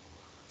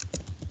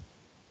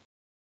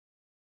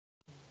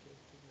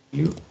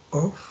value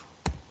of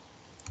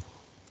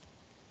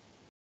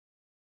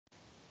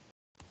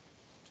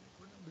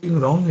doing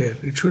wrong here.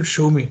 It should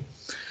show me.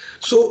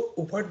 So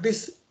what this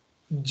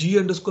g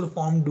underscore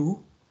form do,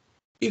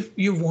 if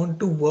you want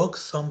to work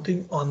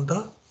something on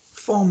the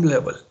form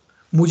level,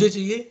 मुझे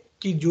चाहिए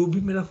कि जो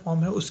भी मेरा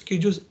form है उसकी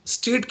जो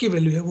स्टेट की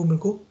वैल्यू है वो मेरे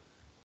को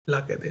ला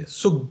के दे.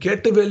 सो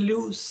get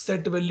value,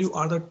 set value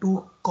are the two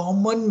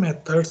common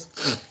methods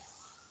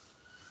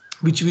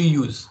which we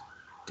use.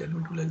 Can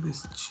we do like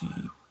this? G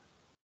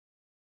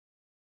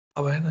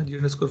अब है ना, जी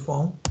अंडरस्कोर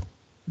फॉर्म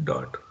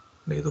डॉट,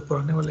 नहीं तो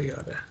पुराने वाला ही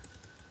आ रहा है.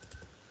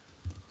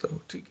 तो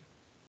ठीक है,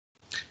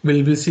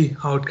 we'll see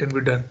how it can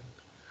be done.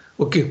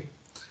 Okay,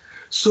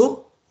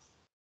 so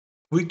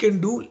we can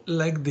do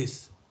like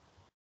this.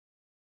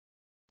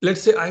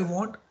 Let's say I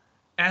want,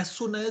 as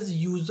soon as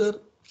user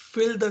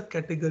fill the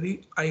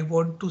category, I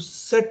want to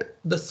set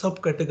the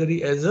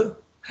subcategory as a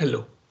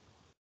hello.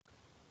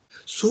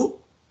 So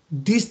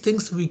these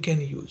things we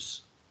can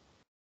use.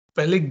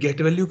 पहले get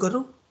value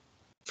करो,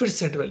 फिर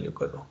set value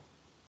करो.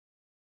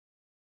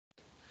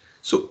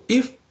 So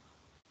if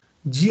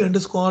g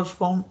underscore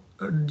form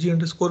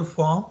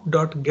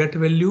dot get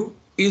value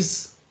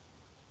is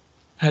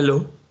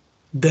hello,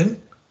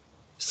 then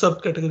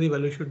subcategory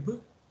value should be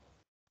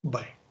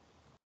by.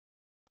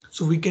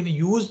 So we can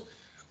use,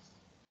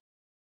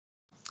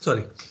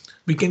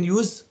 we can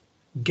use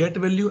get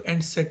value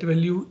and set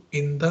value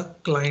in the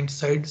client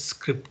side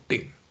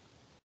scripting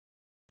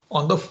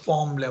on the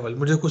form level.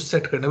 मुझे कुछ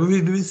set करना है.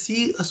 We will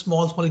see a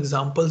small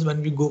examples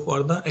when we go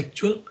for the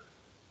actual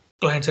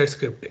client side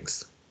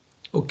scriptings.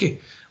 Okay,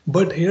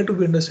 but here to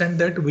understand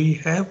that we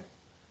have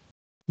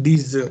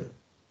these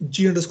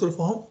g underscore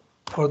form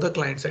for the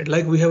client side,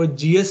 like we have a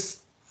GS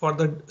for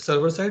the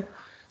server side.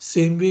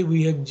 Same way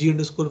we have g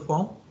underscore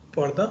form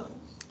for the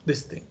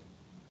this thing.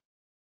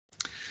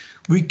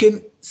 We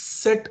can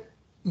set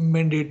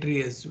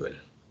mandatory as well.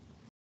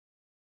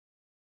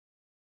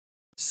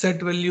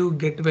 Set value,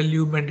 get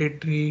value,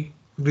 mandatory,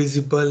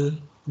 visible,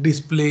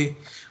 display.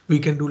 We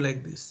can do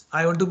like this.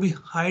 I want to be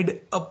hide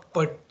a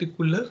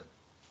particular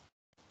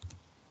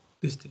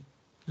this thing.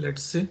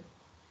 Let's say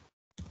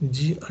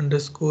g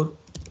underscore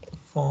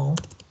form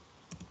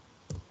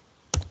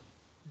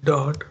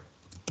dot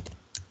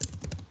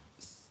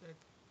set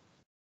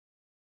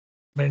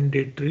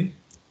mandatory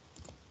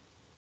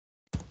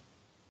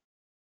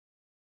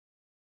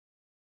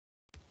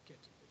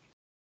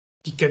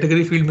कि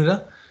category field मेरा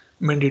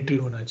mandatory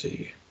होना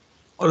चाहिए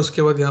और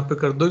उसके बाद यहाँ पे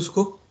कर दो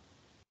इसको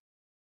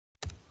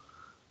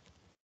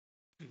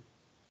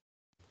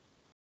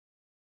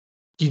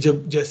कि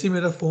जब जैसे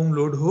मेरा फॉर्म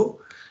लोड हो,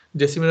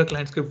 जैसे मेरा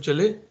क्लाइंट स्क्रिप्ट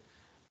चले,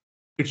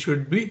 इट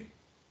शुड बी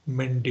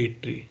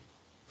मैंडेटरी।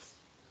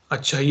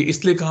 अच्छा ये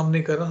इसलिए काम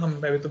नहीं कर रहा,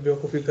 मैं भी तो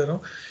बेवकूफी कर रहा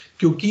हूँ,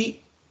 क्योंकि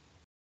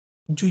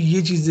जो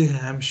ये चीजें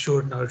हैं I am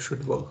sure now it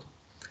should work.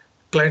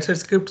 Client side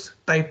scripts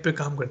type पे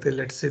काम करते हैं,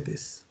 लेट्स से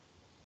दिस,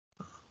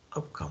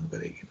 अब काम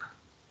करेगी ना,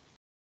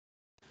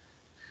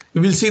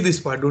 you will see this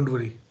part, don't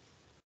worry.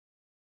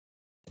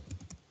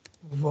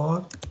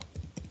 War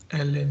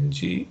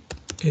lng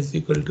is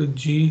equal to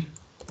g,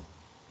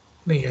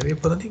 नहीं यार ये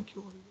पता नहीं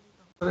क्यों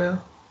कर रहा है।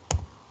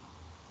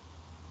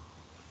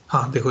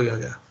 हाँ देखो ये आ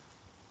गया,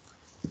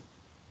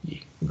 ये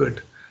good,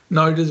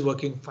 now it is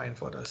working fine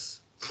for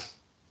us.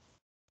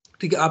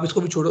 ठीक है, आप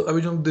इसको भी छोड़ो,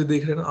 अभी जो हम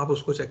देख रहे हैं ना, आप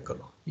उसको चेक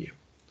करो ये।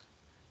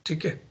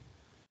 ठीक है,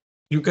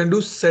 you can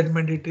do set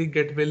mandatory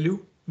get value,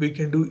 we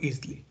can do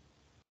easily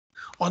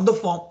on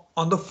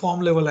the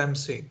form level I am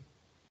saying।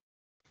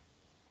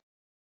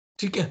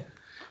 ठीक है,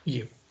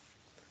 ये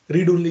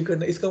read only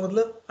करना, इसका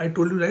मतलब I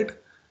told you right,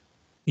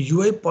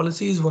 UI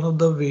policy is one of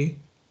the way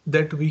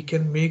that we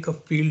can make a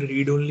field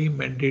read only,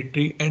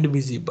 mandatory and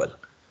visible,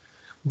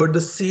 but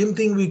the same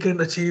thing we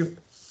can achieve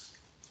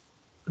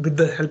with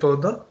the help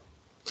of the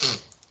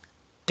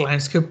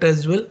client script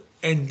as well,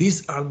 and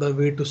these are the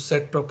way to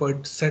set proper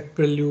set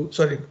value,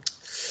 sorry,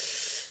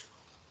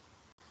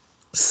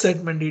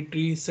 set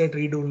mandatory, set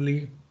read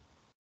only,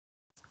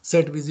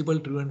 set visible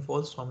true and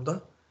false from the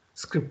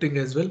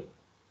scripting as well.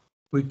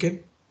 We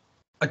can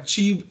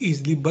achieve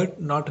easily but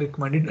not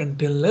recommended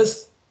until unless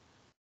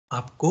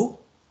आपको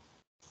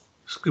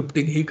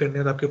scripting ही करने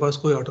और आपके पास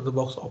कोई out of the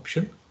box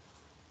option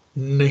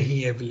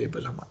नहीं है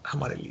available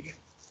हमारे लिए।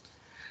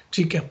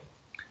 ठीक है,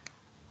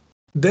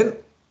 then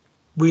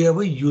we have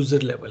a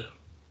user level.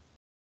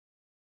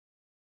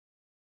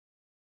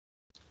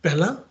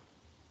 पहला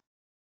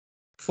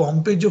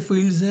फॉर्म पे जो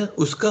फील्ड्स हैं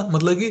उसका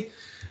मतलब कि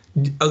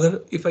अगर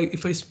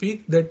if I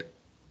speak that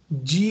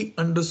ji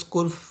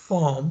underscore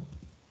form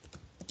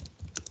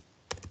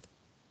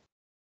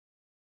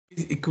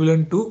is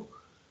equivalent to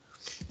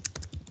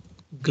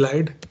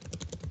glide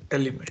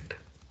element,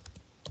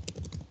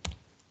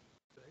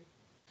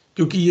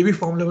 क्योंकि ये भी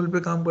फॉर्म लेवल पे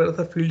काम कर रहा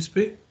था फील्ड्स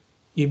पे,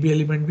 ये भी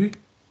एलिमेंट भी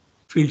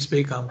फील्ड्स पे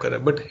ही काम कर रहा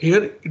है, but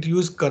here it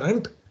use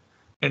current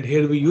and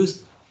here we use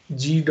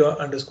ji dot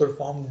underscore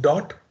form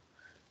dot,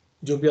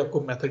 जो भी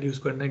आपको मेथड यूज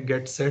करना है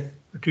get set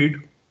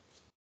read,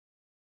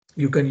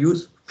 you can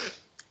use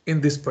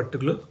in this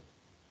particular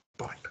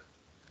part.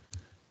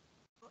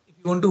 If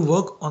you want to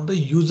work on the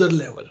user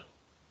level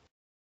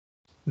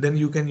then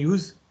you can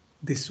use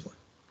this one,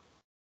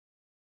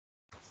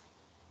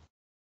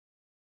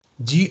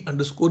 g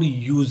underscore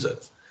user।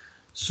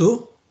 so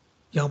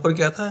यहां पर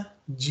क्या था,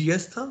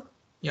 gs था,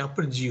 यहां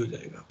पर g हो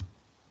जाएगा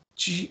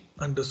g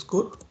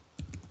underscore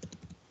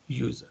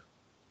user,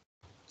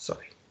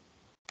 sorry.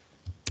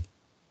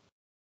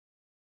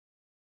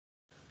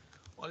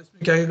 और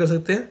इसमें क्या क्या कर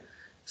सकते हैं,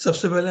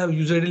 सबसे पहले आप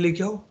यूजर आईडी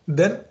लेके आओ,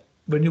 then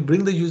when you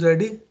bring the user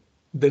ID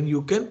then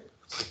you can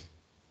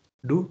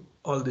do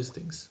all this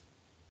things.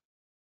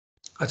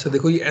 अच्छा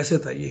देखो ये ऐसे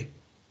था, ये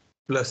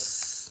plus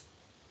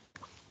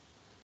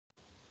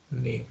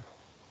name,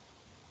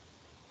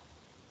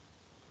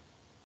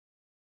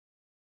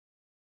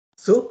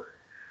 so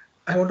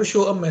I want to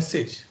show a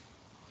message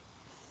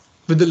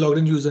with the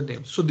logged in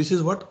username, so this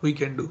is what we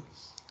can do,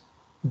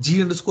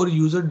 g underscore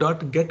user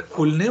dot get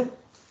full name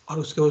और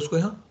उसके बाद उसको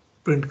यहाँ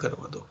प्रिंट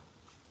करवा दो,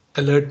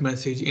 alert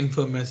message,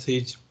 info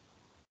message,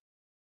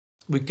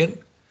 we can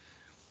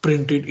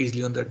print it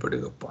easily on that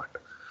particular part।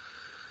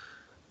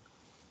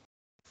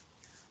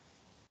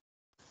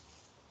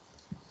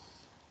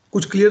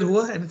 कुछ clear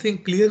हुआ, anything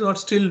clear और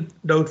स्टिल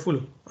डाउटफुल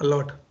अ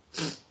लॉट?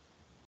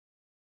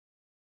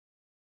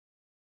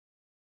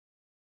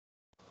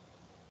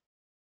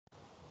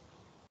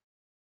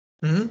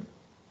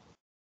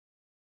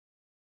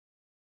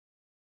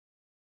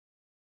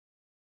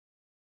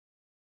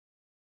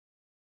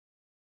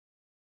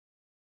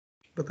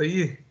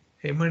 बताइए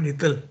हेमंत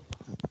हितल।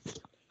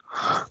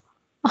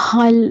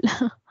 I'll,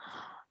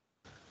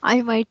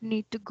 I might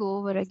need to go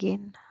over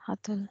again,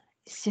 Atul.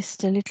 It's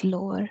just a little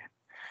lower.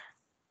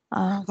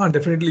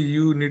 Definitely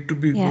you need to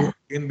be go Yeah.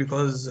 in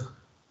because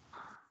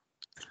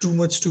too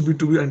much to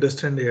be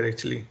understand here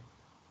actually.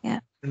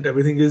 Yeah. And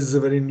everything is a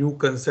very new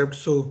concept,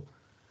 so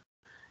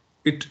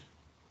it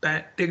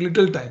take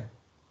little time.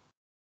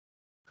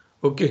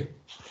 Okay.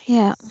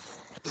 Yeah.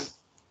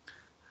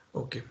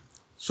 Okay.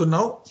 So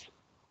now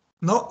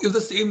if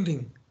the same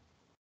thing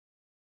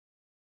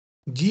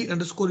G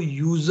underscore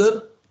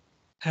user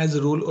has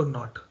a role or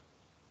not.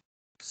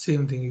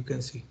 Same thing you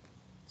can see.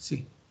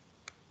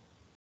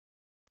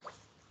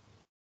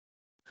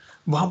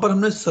 वहां पर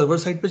हमने server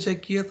side पे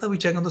check किया था. We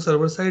check on the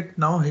server side.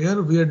 Now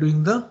here we are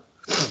doing the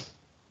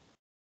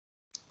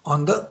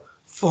on the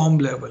form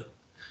level.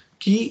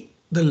 Key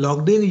the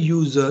logged in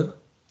user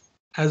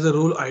has a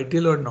role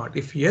ITL or not.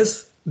 If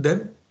yes,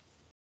 then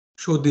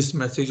show this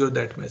message or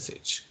that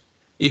message.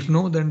 If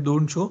no, then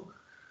don't show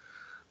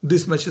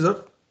this message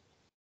or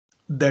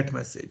that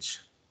message.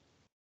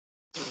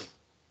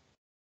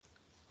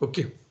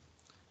 Okay.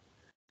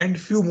 And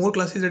few more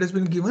classes that has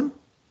been given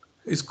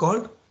is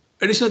called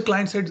additional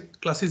client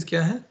side classes.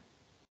 क्या है?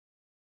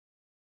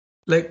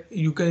 Like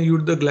you can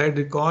use the glide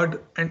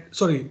record and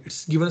sorry,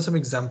 it's given some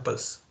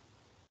examples.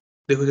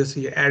 देखो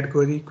जैसे ये add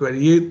query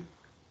ये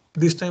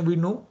this time we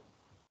know.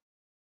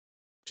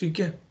 ठीक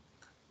है.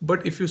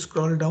 But if you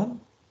scroll down,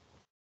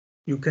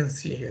 you can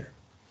see here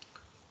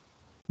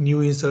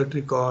new insert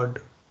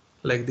record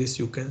like this.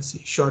 You can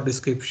see short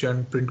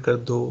description print कर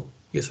दो.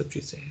 ये सब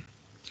चीजें हैं.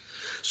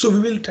 So we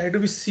will try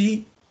to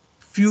see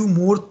few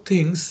more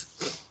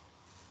things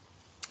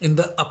in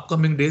the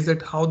upcoming days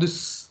that how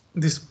this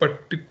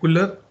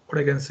particular what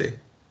I can say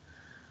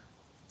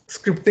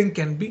scripting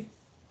can be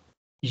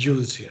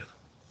used here.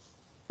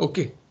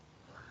 Okay.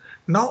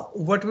 Now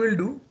what we'll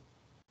do,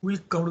 we'll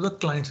come to the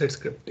client side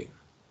scripting.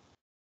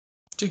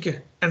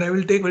 Okay. And I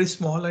will take very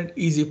small and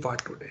easy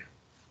part today.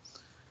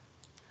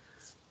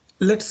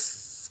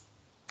 Let's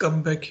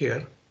come back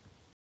here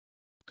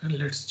and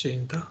let's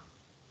change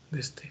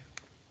this thing.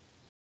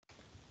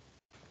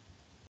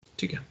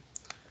 Okay.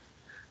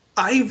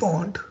 I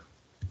want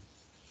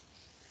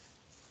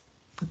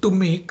to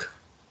make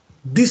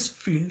this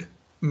field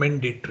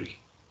mandatory.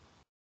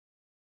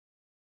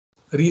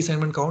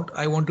 Reassignment count,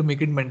 I want to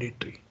make it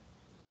mandatory.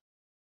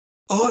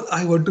 Or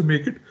I want to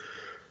make it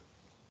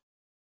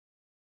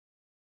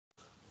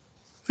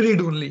read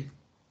only.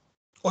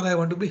 Or I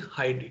want to be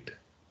hide it.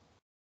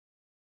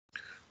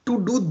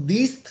 To do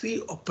these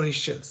three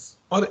operations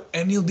or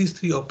any of these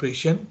three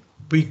operations,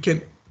 we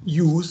can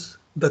use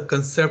the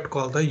concept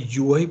called the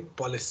UI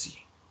policy.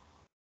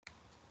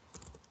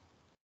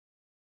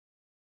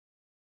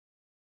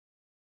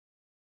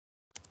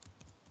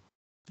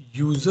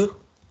 User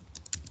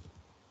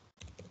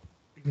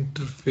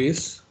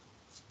interface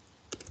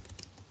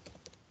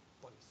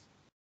policy.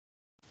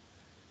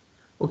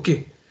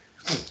 Okay,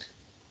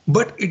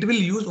 but it will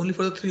use only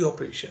for the three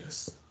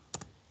operations.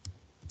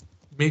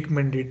 Make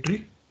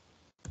mandatory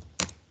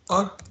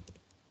or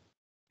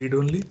read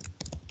only,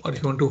 or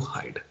if you want to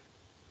hide.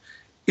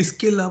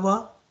 इसके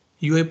अलावा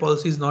UI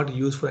policy is not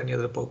used for any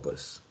other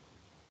purpose.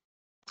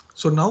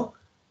 So now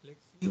let's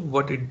see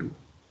what it do.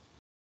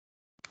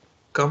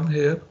 Come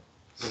here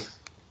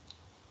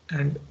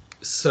and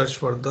search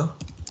for the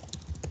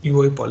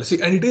UI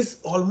policy, and it is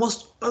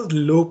almost a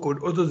low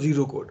code or the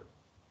zero code.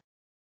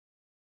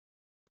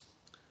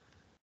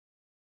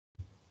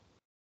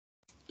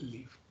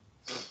 Leave.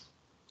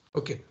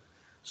 Okay,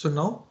 so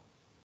now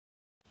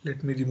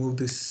let me remove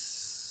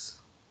this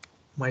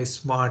my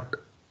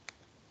smart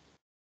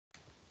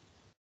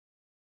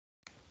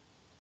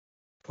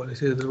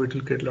policy, otherwise it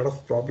will create a lot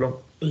of problem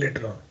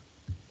later on.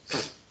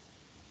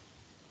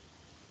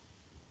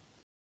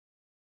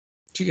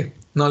 Okay,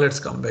 now let's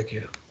come back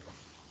here.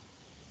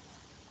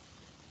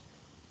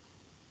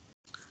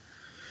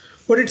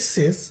 What it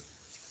says,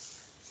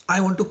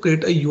 I want to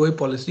create a UI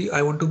policy.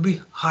 I want to be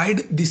hide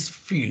this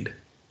field.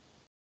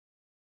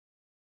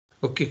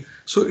 Okay,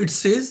 so it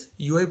says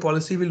UI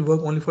policy will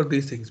work only for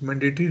these things: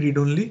 mandatory, read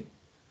only,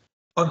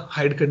 और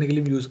hide करने के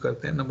लिए use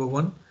करते हैं. Number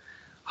one,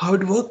 how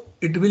it work?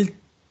 It will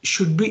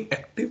should be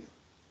active.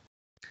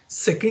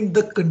 Second,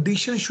 the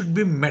condition should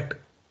be met,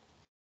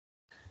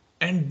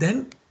 and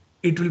then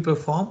it will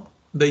perform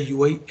the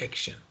UI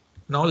action.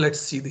 Now let's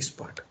see this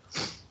part.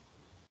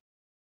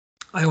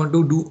 I want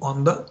to do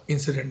on the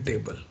incident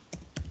table.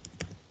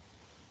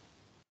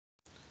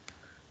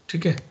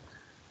 ठीक है,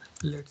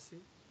 let's see.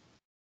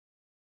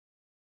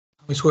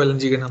 हम इसको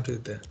LNG के नाम से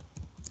देते हैं.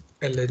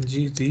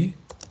 LNG the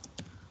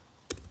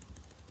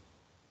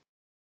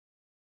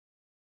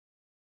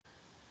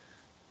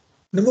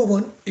number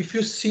one. If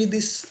you see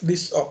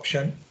this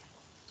option,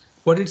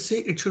 what it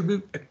say, it should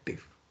be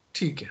active.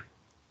 ठीक है.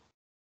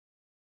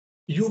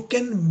 You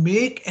can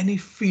make any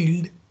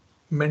field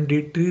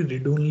mandatory,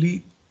 read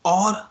only,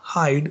 or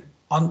hide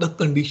on the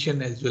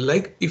condition as well.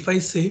 Like if I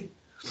say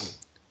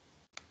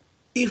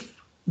if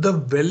the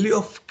value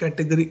of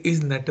category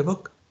is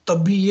network,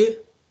 तभी ये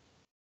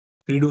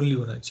read only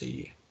होना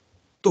चाहिए.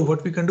 So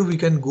what we can do, we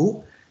can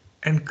go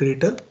and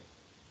create a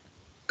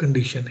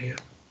condition here.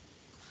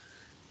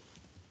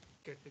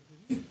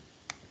 Category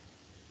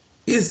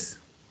is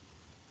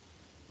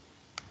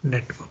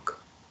network.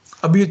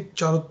 अब ये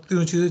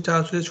तीनों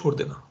चीजें छोड़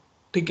देना.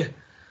 ठीक है,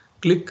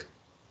 क्लिक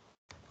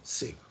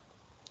सेव.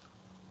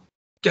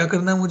 क्या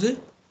करना है मुझे?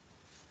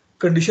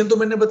 कंडीशन तो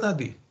मैंने बता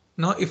दी.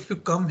 Now if you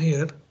come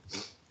here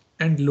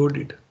and load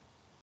it,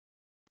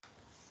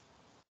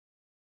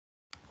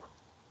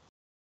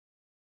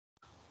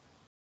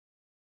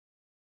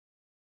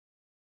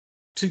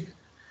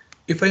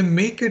 if I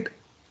make it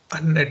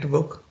a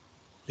network,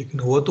 लेकिन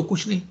हुआ तो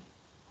कुछ नहीं,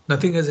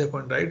 nothing has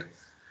happened, right?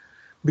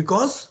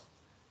 Because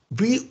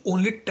we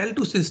only tell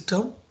to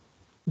system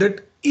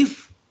that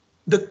if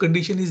the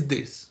condition is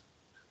this,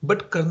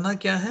 but करना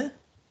क्या है?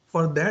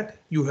 For that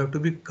you have to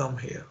be come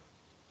here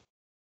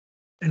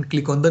and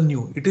click on the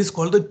new. It is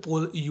called the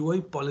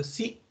UI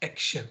policy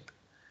action.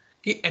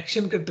 कि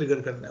action का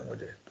trigger करना है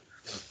मुझे.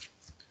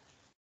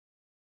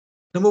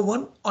 Number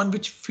one, on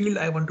which field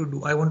I want to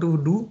do? I want to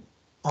do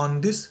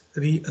on this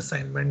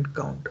reassignment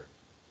count.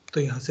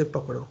 तो यहां से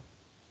पकड़ो.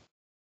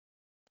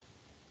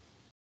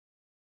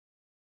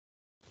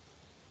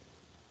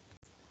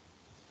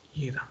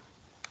 ये रहा.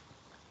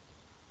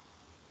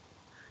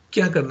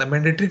 क्या करना है?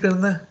 मैंडेटरी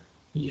करना है?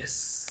 यस.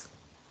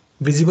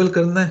 विजिबल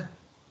करना है?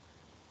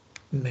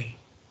 नहीं.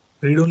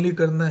 रीड ओनली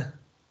करना है?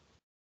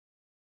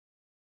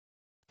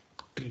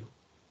 True.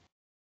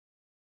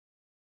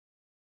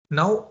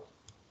 Now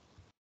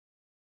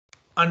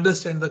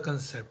understand the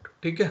concept.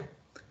 ठीक है.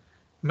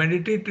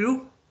 मैंडेटरी ट्रू,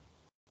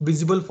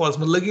 विजिबल फॉल्स,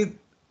 मतलब कि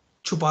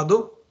छुपा दो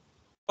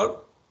और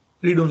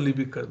रीड ओनली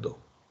भी कर दो.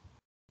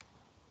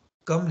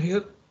 Come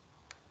here,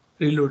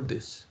 reload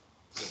this.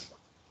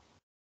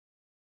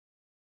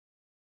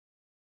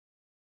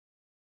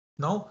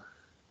 Now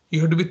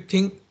you have to be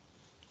think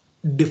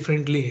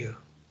differently here.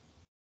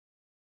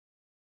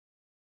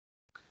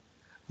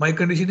 My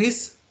condition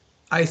is,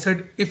 I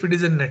said if it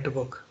is a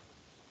network.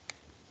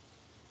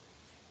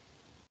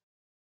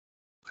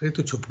 अरे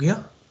तो छुप गया.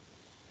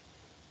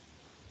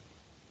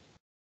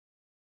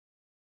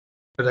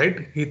 Right,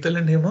 Hetal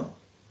and Hema?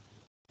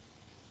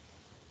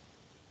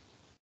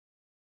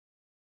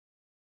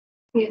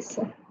 Yes,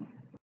 sir.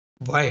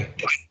 Why?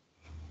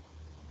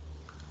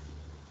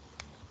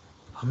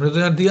 हमने तो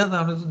यार दिया था,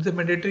 हमने तो दिया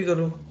मैंडेटरी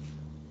करो.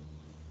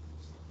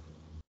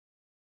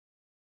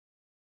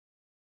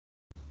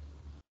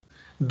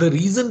 The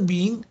reason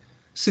being,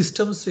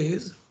 system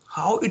says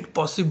how it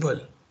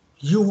possible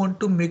you want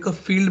to make a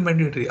field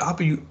mandatory.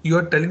 You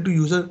are telling to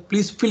user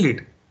please fill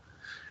it,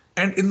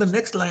 and in the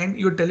next line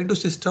you are telling to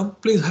system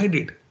please hide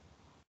it.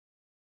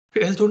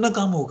 फिर ऐसे थोड़ा ना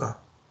काम होगा.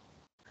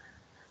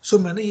 सो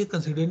मैंने ये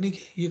consider नहीं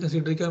किया. ये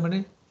कंसिडर किया,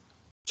 मैंने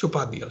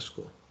छुपा दिया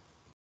उसको.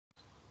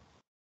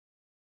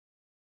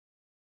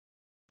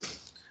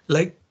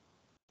 Like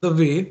the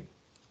way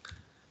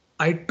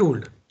I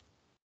told,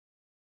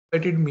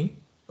 invited me,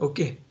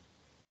 okay.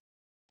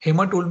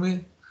 Hema told me,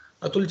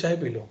 Atul चाय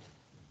पी लो,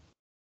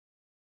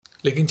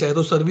 लेकिन चाय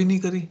तो सर्व ही नहीं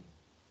करी,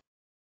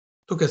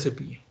 तो कैसे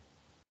पिए?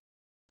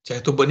 चाय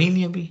तो बनी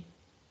नहीं अभी.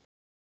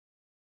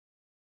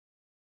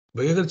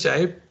 भाई अगर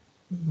चाय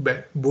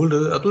बोल रहे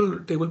हो अतुल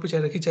टेबल पे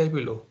चाय रखी, चाय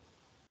पी लो,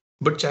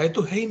 बट चाय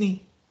तो है ही नहीं,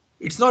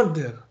 it's not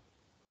there.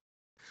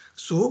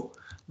 So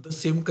the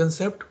same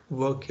concept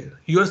work here.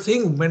 You are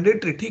saying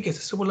mandatory, ठीक है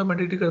सिस्टम बोला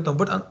मैंडेटरी करता हूं,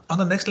 but on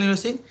the next line you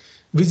are saying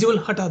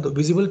visible हटा दो,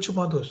 विजिबल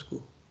छुपा दो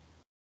उसको,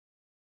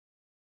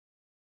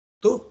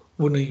 तो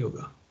वो नहीं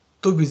होगा.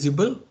 तो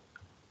विजिबल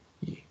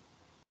ये,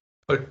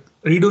 बट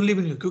रीड ओनली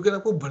भी नहीं, क्योंकि अगर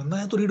आपको भरना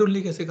है तो रीड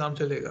ओनली कैसे काम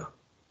चलेगा?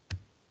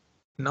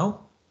 Now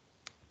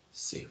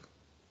save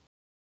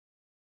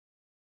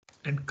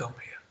and come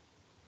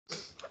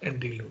here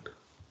and reload.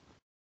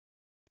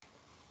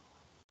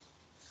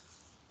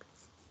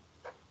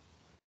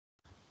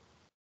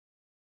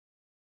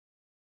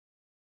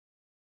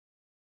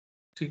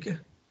 ठीक है,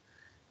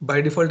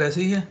 बाय डिफॉल्ट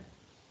ऐसे ही है.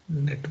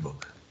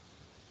 नेटवर्क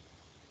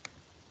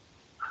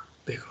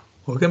देखो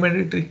हो गया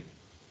मैंडेटरी.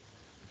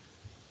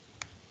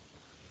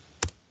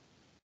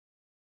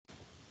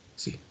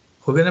 सी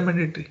हो गया ना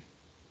मैंडेटरी.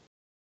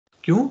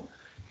 क्यों?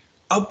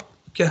 अब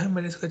क्या है,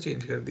 मैंने इसका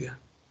चेंज कर दिया.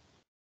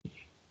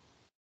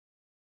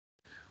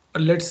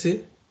 और let's say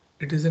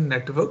it is a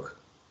network.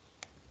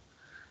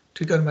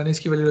 ठीक है, और मैंने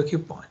इसकी वैल्यू रखी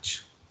 5.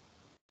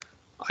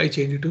 I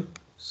change it to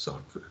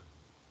software.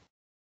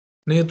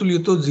 नहीं तो ये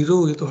तो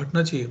 0, ये तो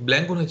हटना चाहिए,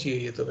 ब्लैंक होना चाहिए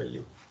ये तो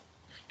वैल्यू,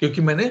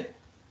 क्योंकि मैंने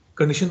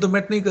कंडीशन तो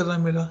मैच नहीं कर रहा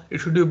मेरा. It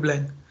should be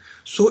blank.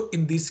 So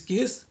in this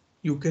case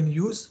you can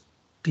use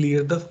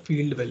clear the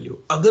field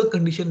value. अगर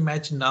कंडीशन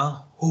मैच ना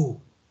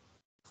हो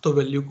तो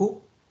वैल्यू को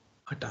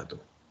हटा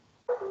दो.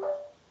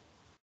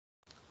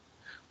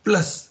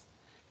 Plus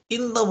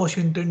in the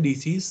Washington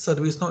DC,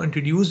 ServiceNow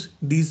introduced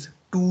these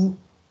two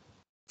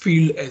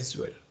field as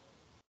well.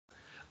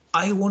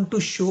 I want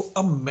to show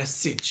a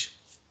message.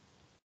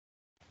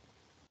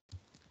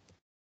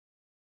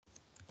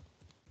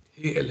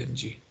 Hey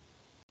LNG.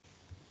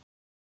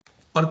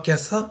 और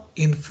कैसा?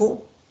 info,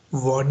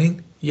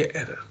 warning या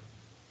error.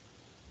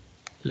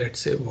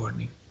 Let's say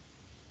warning.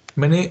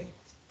 मैंने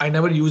I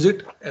never use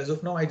it as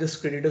of now. I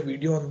just created a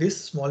video on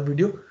this, small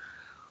video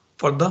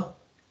for the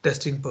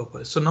testing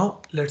purpose. So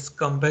now let's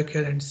come back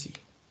here and see.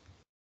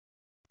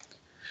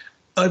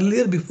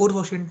 Earlier, before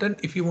Washington,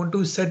 if you want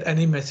to set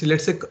any message,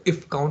 let's say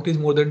if count is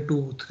more than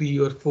 2, 3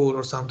 or 4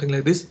 or something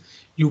like this,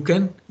 you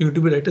need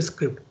to be write a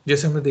script.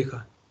 जैसे हमने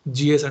देखा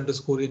gs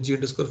underscore या g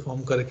underscore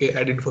form करके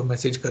add info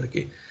message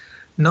करके.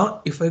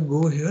 Now if I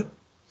go here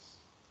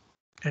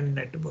and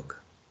network,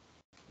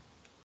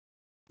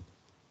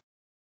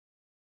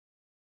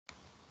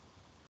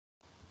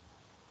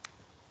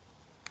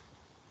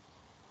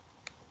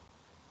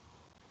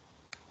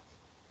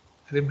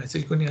 अरे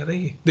message को नहीं आ रहा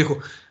है ये,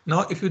 देखो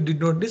now if you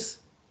did note this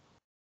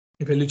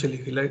value चली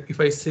गई, लाइक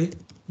इफ आई से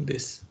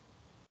this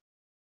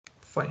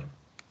fine,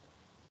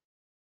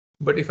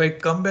 but if I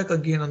come back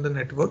again on the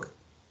network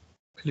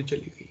value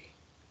चली गई,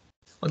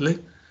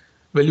 मतलब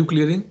वैल्यू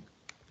क्लियरिंग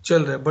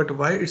चल रहा है, but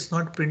why it's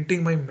not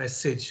printing my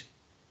message.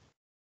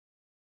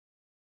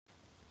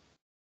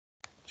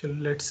 चलो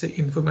लेट्स से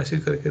इन्फो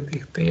मैसेज करके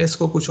देखते हैं,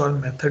 इसको कुछ और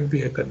मेथड भी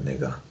है करने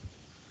का,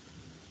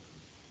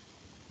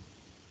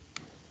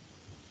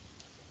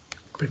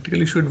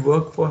 practically should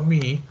work for me.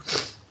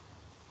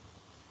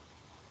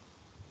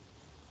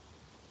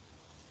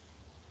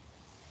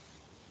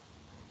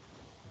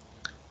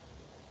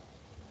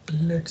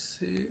 Let's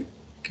say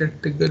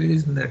category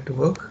is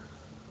network,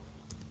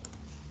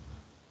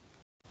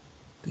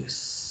 this,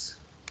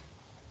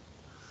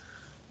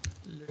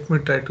 let me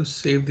try to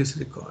save this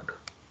record,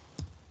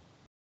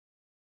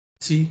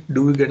 see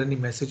do we get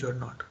any message or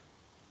not।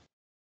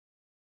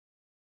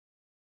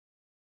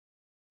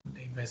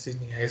 नहीं मैसेज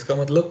नहीं है, इसका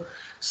मतलब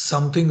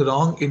something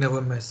wrong in our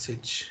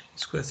message।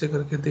 इसको ऐसे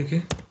करके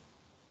देखें,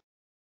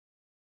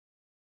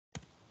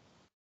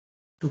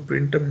 to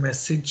print a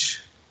message,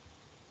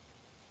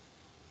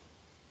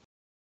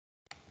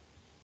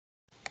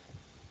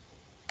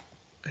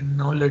 and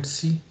now let's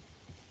see,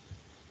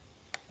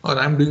 or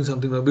I'm doing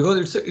something wrong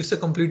because it's a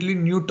completely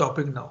new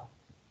topic now,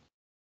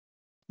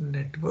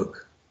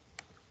 network,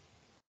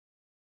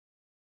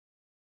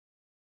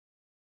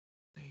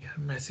 यार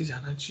मैसेज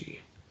आना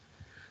चाहिए,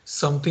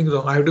 something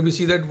wrong, I have to be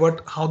see that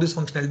how this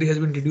functionality has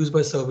been introduced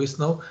by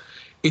ServiceNow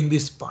in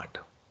this part।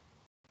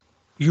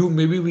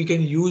 Maybe we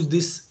can use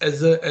this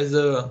as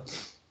a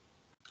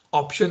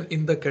option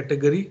in the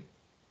category,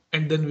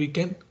 and then we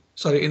can,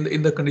 sorry,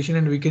 in the condition,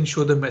 and we can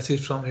show the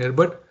message from here,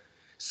 but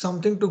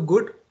something to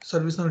good,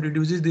 ServiceNow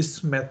introduces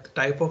this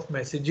type of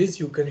messages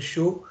you can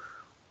show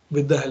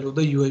with the help of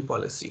the UI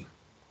policy।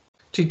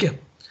 ठीक है,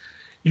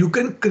 you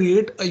can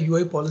create a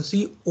UI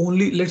policy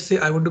only, let's say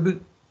I want to be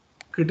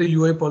create a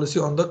UI policy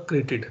on the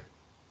created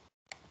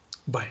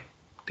by,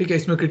 ठीक है,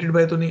 इसमें created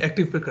by तो नहीं,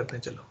 active पे करते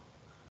हैं, चलो,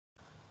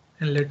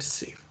 and let's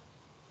save।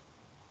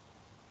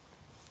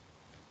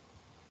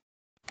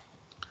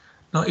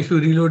 Now if you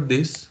reload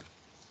this,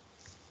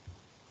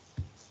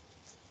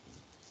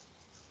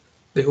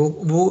 देखो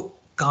वो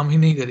काम ही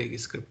नहीं करेगी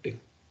scripting,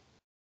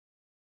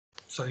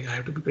 sorry I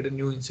have to create a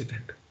new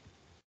incident.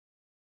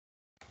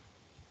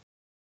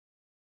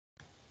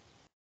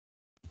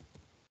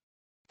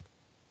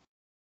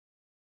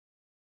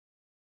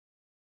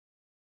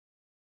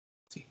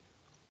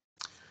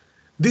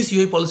 This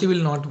UI policy will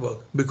not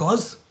work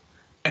because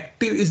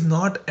active is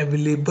not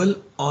available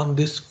on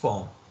this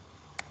form।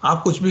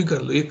 आप कुछ भी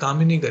कर लो ये काम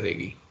ही नहीं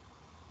करेगी।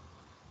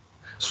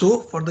 So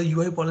for the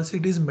UI policy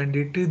it is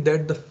mandatory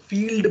that the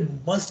field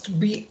must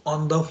be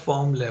on the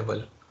form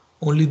level,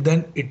 only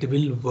then it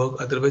will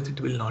work, otherwise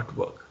it will not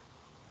work।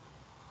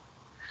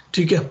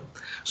 ठीक है,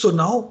 so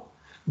now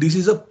this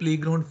is a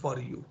playground for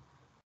you।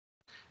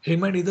 He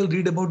might either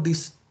read about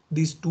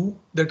these two,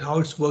 that how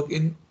it's work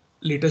in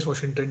latest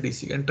Washington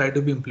DC and try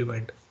to be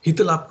implement।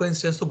 हितल आपका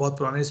instance तो बहुत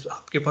पुराना है,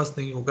 आपके पास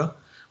नहीं होगा,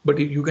 but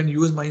you can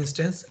use my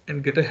instance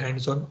and get a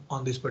hands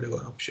on this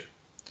particular option।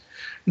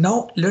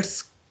 Now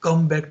let's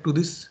come back to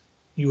this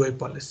UI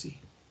policy।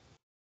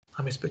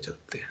 हम इस पे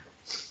चलते हैं,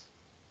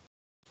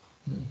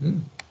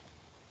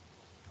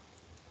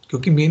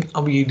 क्योंकि मेन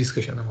अब ये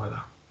डिस्कशन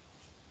हमारा,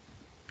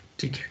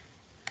 ठीक है।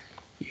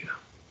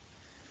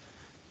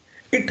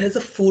 It has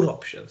a 4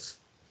 options।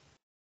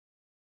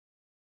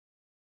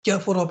 क्या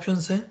 4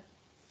 ऑप्शंस हैं,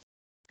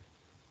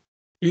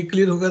 ये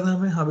क्लियर होगा था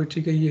हमें, हाँ भाई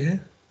ठीक है ये है,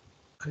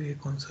 अरे ये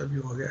कौन सा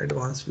व्यू हो गया,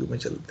 एडवांस व्यू में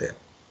चलते हैं,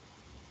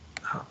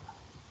 हाँ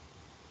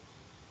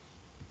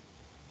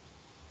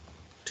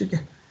ठीक है,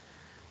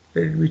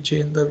 let me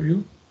change the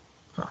view,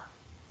 हाँ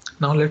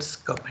नाउ लेट्स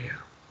कम हियर।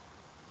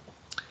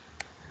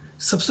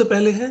 सबसे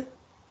पहले है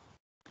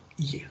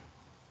ये,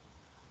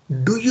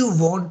 do you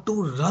want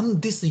to run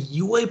this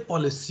UI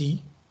policy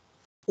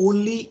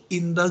only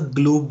in the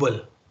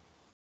global,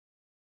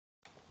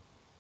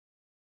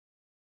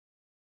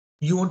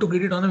 you want to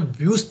create it on a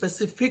view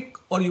specific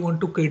or you want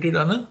to create it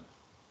on a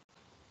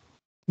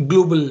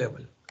global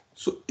level।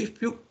 So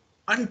if you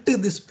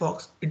untick this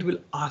box it will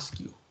ask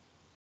you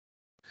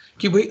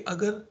कि भाई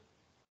अगर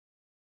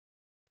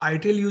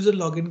ITIL user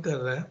login कर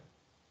रहा है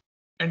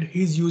and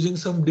he is using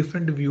some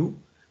different view,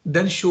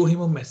 then show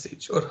him a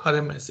message or her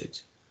a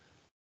message।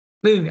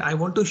 नहीं, I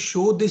want to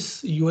show this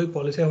UI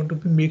policy, I want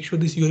to make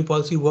sure this UI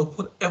policy work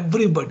for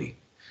everybody।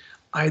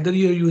 Either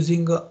you are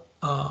using a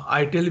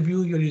ITIL view,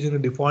 you are using a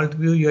default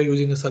view, you are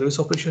using a service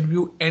operation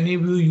view, any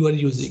view you are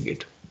using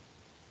it।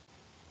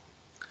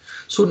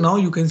 So now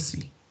you can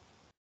see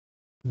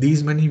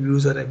these many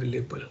views are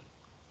available,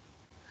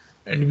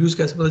 and views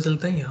कैसे पता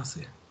चलता है यहाँ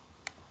से।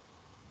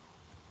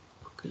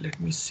 Okay,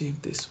 let me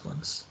save this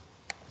once।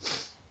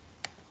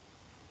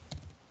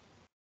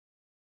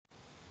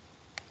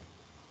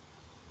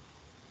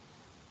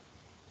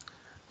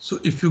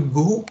 So if you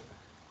go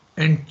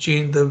and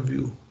change the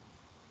view,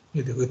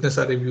 ये देखो इतने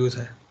सारे views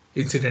हैं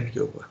इंसिडेंट के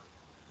ऊपर,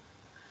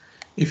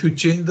 If you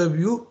change the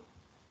view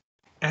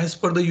as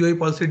per the UI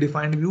policy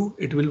defined view,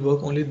 it will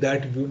work only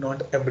that view,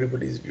 not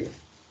everybody's view.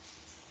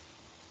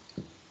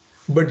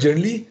 But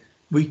generally,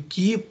 we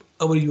keep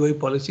our UI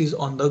policies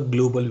on the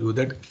global view,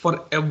 that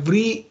for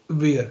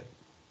everywhere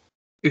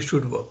it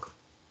should work.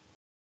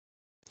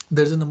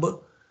 There's a number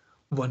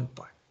one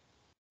part.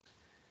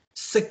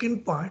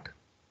 Second part,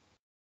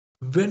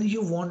 when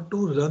you want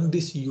to run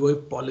this UI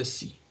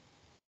policy,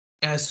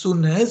 as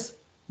soon as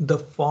the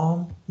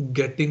form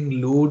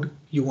getting load,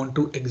 you want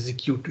to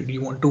execute it,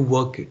 you want to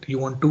work it, you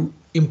want to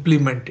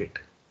implement it.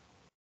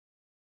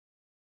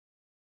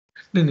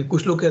 नहीं,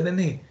 कुछ लोग कहते हैं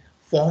नहीं,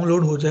 form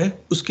load हो जाए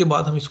उसके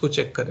बाद हम इसको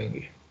चेक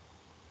करेंगे.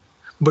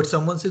 बट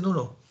समवन से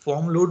नो,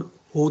 फॉर्म लोड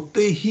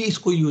होते ही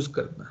इसको यूज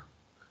करना.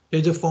 या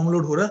जब फॉर्म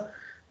लोड हो रहा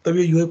तब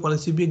ये यूआई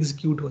पॉलिसी भी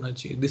एग्जीक्यूट होना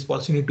चाहिए. This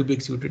policy need to be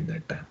executed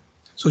that time.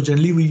 So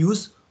generally we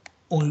use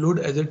on load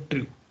as a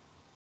true.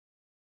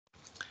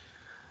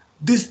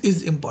 This is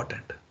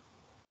important.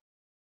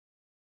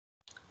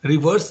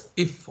 Reverse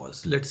if false.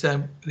 Let's say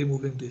I'm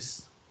removing this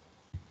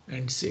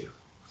and save.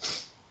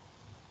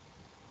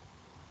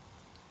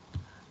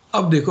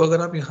 अब देखो,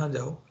 अगर आप यहां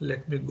जाओ,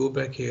 let me go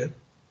back here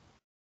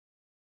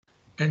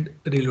and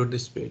reload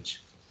this page.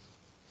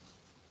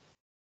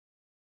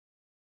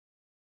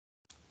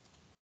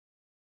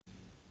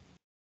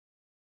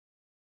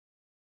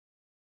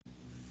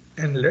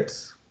 And let's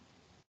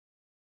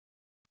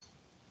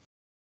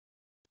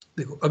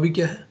देखो अभी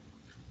क्या है.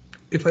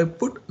 If I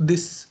put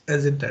this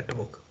as a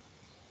network,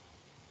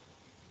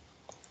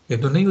 ये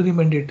तो नहीं हो रही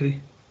मैंडेटरी,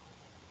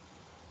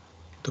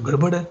 तो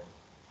गड़बड़ है,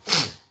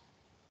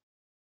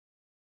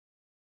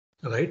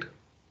 right?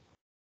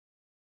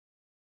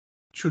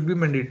 Should be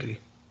mandatory,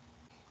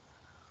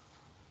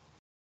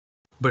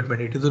 but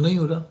mandatory तो नहीं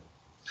हो रहा.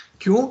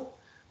 क्यों?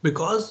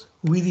 Because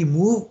we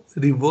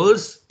remove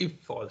reverse if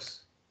false.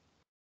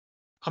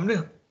 हमने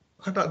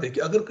हटा दे कि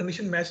अगर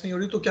कंडीशन मैच नहीं हो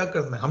रही तो क्या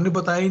करना है, हमने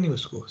बताया ही नहीं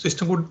उसको.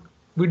 सिस्टम को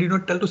we did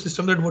not tell to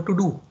system that what to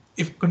do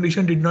if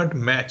condition did not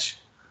match.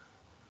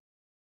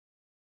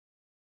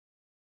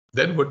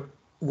 Then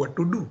what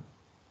to do?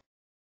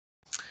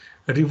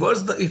 Reverse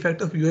the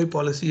effect of UI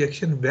policy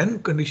action when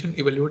condition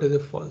evaluate as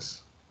a false.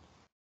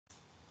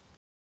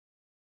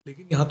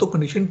 लेकिन यहां तो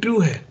condition true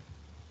है.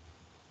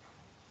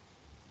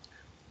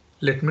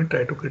 Let me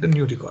try to create a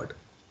new record.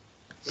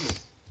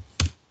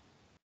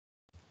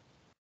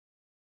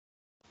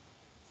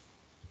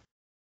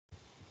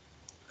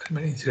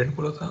 मैंने incident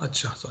बोला था,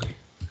 अच्छा sorry.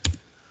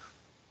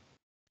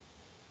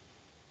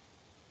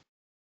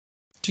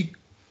 ठीक.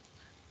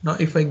 Now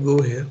if I go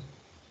here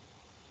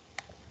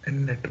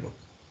and network,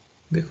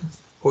 देखो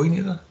हो ही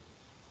नहीं रहा.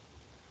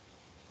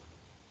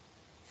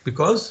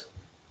 Because,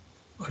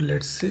 or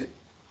let's say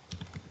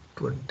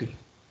 20.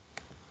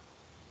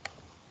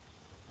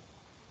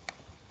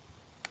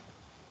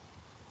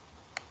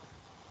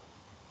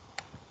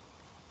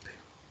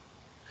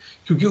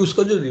 क्योंकि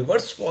उसका जो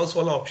रिवर्स फॉल्स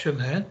वाला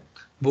ऑप्शन है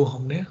वो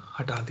हमने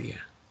हटा दिया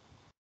है.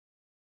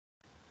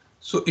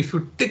 So if you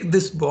tick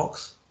this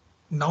box,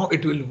 now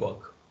it will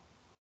work.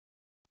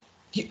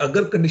 कि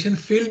अगर कंडीशन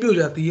फेल भी हो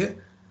जाती है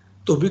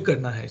तो भी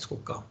करना है इसको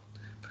काम.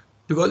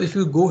 Because if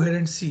you go head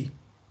and C,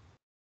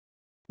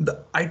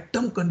 the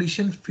item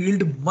condition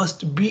field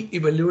must be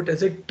evaluate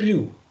as a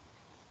true.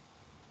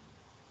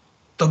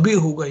 तभी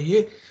होगा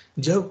ये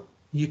जब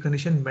ये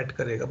कंडीशन मेट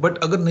करेगा. बट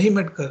अगर नहीं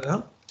मेट कर रहा,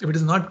 if it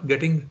is not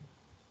getting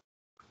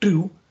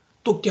true,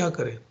 तो क्या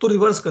करे? तो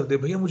रिवर्स कर दे,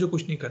 भैया मुझे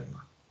कुछ नहीं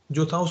करना,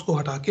 जो था उसको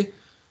हटा के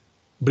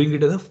bring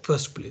it as the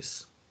first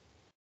place.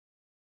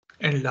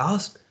 And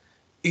last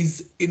is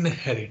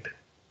inherit.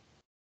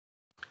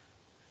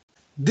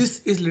 This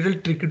is little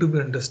tricky to be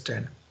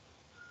understand.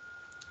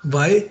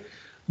 Why?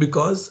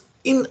 Because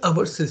in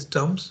our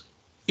systems,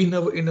 in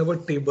our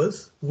tables,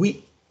 we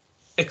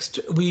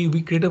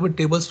create our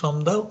tables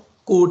from the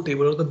core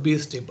table or the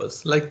base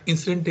tables. Like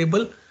incident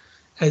table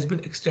has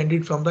been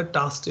extended from the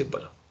task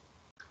table.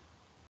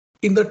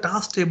 In the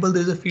task table,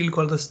 there is a field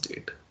called the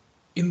state.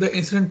 In the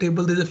incident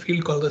table, there is a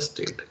field called the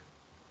state.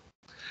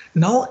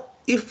 Now,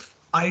 if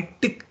I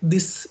tick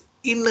this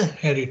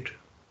inherit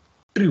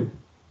true,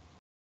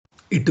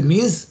 it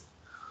means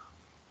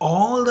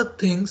all the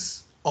things,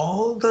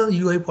 all the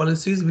UI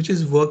policies which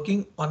is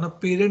working on a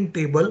parent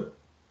table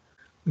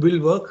will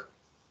work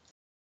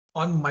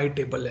on my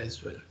table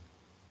as well.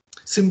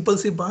 Simple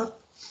सी बात.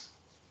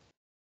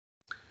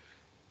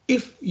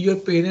 If your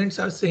parents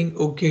are saying,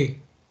 okay,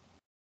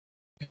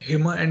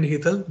 Hima and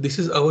Hital, this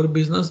is our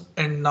business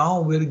and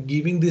now we're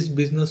giving this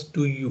business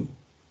to you,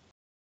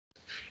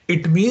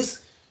 it means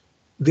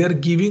they are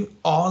giving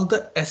all the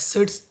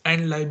assets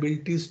and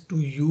liabilities to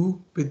you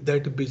with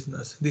that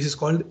business. This is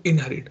called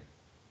inherit.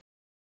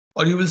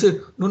 Or you will say,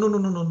 no, no, no,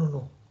 no, no, no,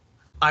 no.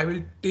 I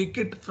will take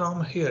it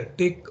from here.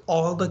 Take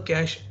all the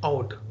cash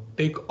out.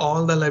 Take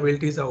all the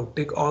liabilities out.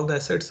 Take all the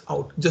assets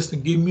out.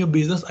 Just give me a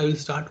business. I will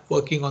start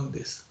working on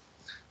this.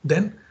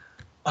 Then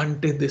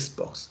untick this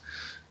box.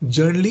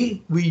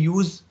 Generally, we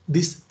use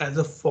this as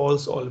a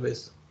false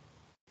always.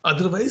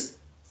 Otherwise,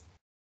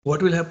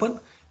 what will happen?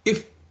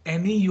 If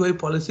any UI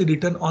policy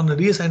written on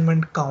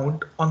reassignment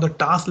count on the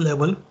task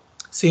level,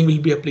 same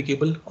will be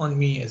applicable on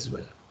me as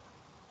well,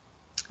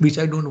 which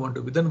I don't want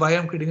to be. Then why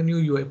I'm creating a new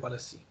UI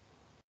policy?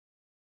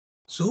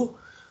 So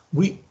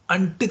we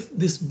untick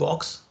this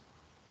box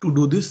to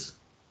do this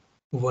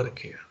work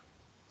here.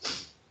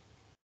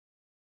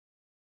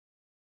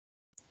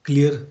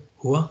 Clear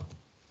हुआ?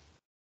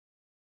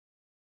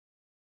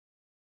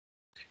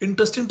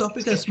 Interesting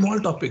topic and small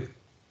topic.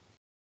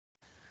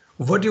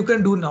 What you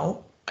can do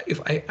now,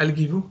 if I'll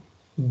give you,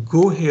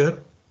 go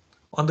here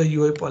on the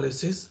UI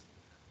policies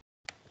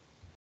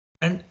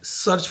and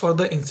search for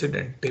the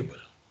incident table.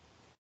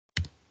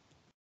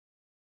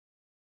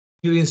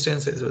 Your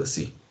instance as well,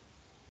 see.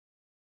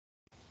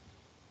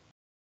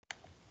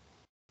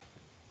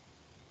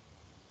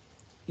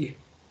 Yeah.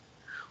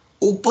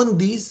 Open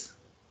these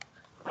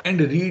and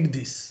read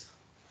this.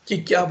 कि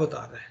क्या बता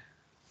रहा है?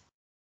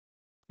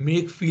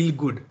 Make feel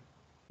good.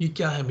 ये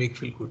क्या है make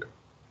feel good?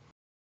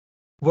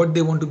 What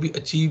they want to be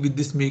achieved with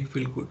this make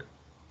feel good?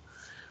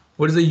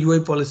 What is the UI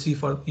policy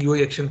for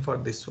UI action for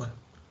this one?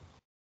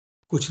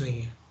 कुछ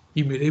नहीं है.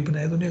 ये मेरे ही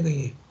बनाया तो नहीं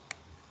कहीं ये.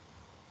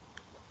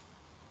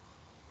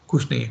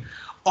 कुछ नहीं है.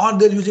 Or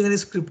they're using any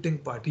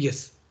scripting part.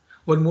 Yes.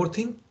 One more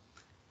thing.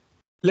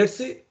 Let's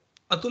say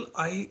Atul,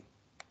 I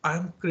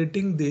am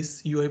creating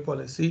this UI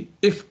policy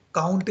if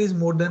count is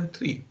more than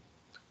 3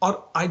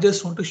 or I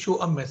just want to show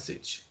a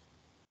message.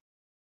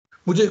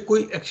 मुझे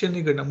कोई action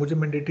नहीं करना, मुझे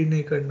mandatory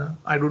नहीं करना.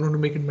 I don't want to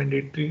make it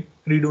mandatory,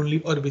 read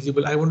only or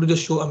visible. I want to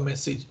just show a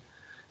message.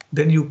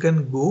 Then you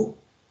can go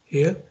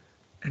here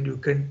and you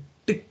can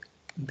tick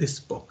this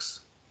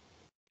box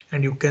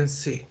and you can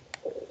say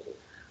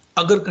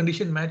अगर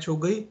condition match हो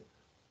गई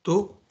तो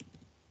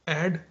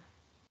add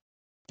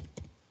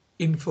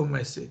info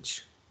message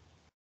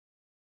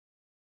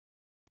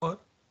और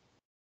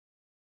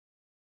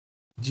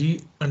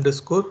G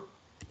underscore.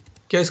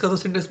 क्या इसका तो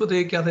syntax पता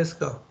है क्या था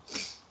इसका?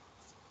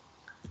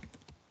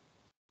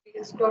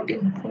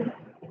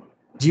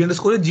 G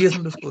अंडरस्कोर है GS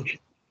अंडरस्कोर.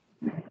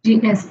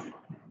 GS.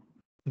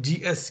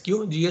 GS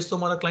क्यों? GS तो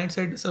हमारा क्लाइंट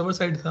साइड सर्वर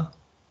साइड था.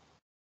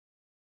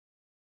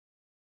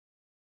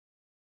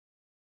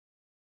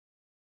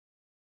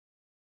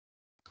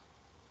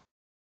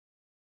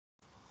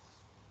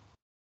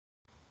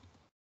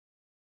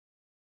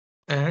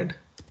 Add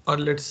or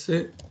let's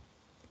say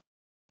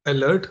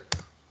alert.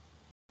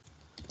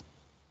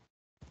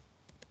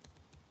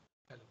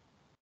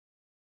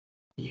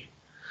 ये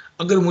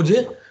अगर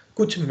मुझे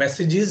कुछ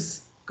मैसेजेस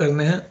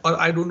करने हैं और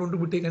I don't want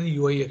to take any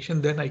UI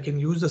action, then I can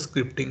use the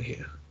scripting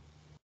here.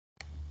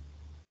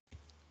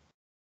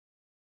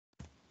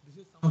 This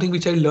is something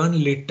which I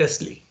learned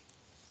latestly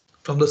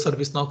from the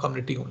ServiceNow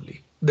community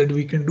only, that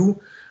we can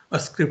do a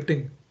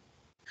scripting.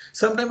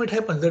 Sometimes it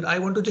happens that I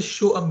want to just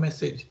show a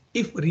message.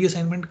 If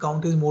reassignment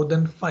count is more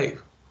than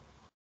 5,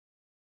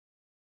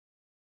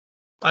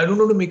 I don't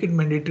want to make it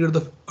mandatory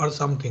or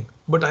something,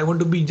 but I want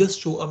to be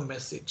just show a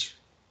message.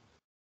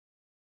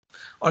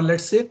 Or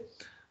let's say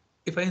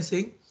if I'm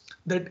saying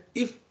that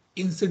if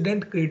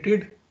incident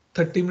created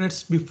 30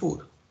 minutes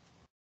before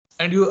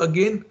and you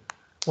again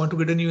want to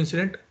get a new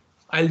incident,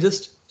 I'll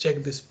just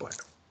check this part.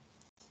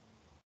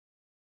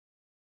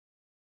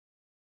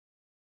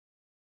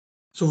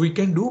 So we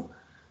can do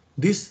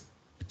this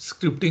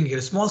scripting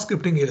here, small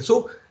scripting here.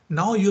 So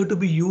now you have to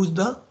be use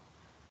the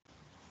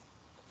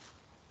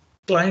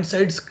client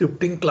side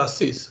scripting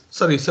classes.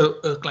 Sorry,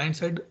 sir, client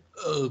side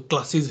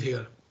classes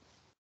here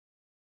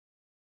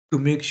to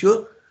make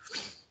sure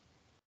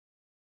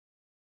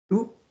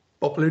to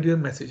populate your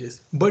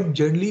messages. But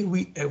generally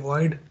we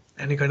avoid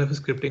any kind of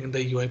scripting in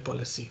the UI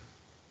policy.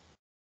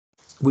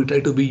 We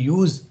try to be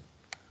use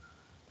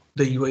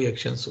the UI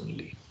actions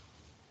only.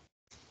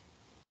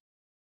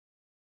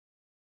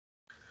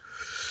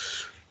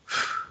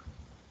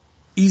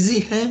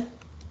 Easy है.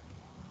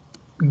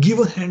 Give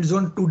a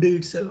hands-on today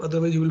itself,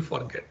 otherwise you will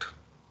forget.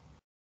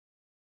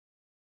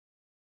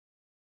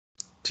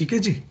 ठीक है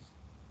जी?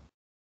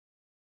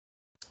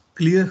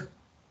 Clear?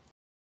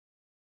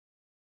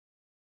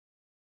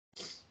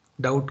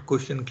 Doubt,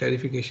 question,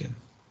 clarification?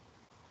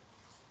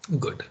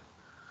 Good.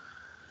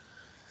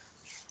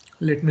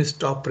 Let me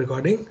stop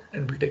recording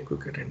and we'll take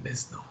quick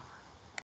attendance now.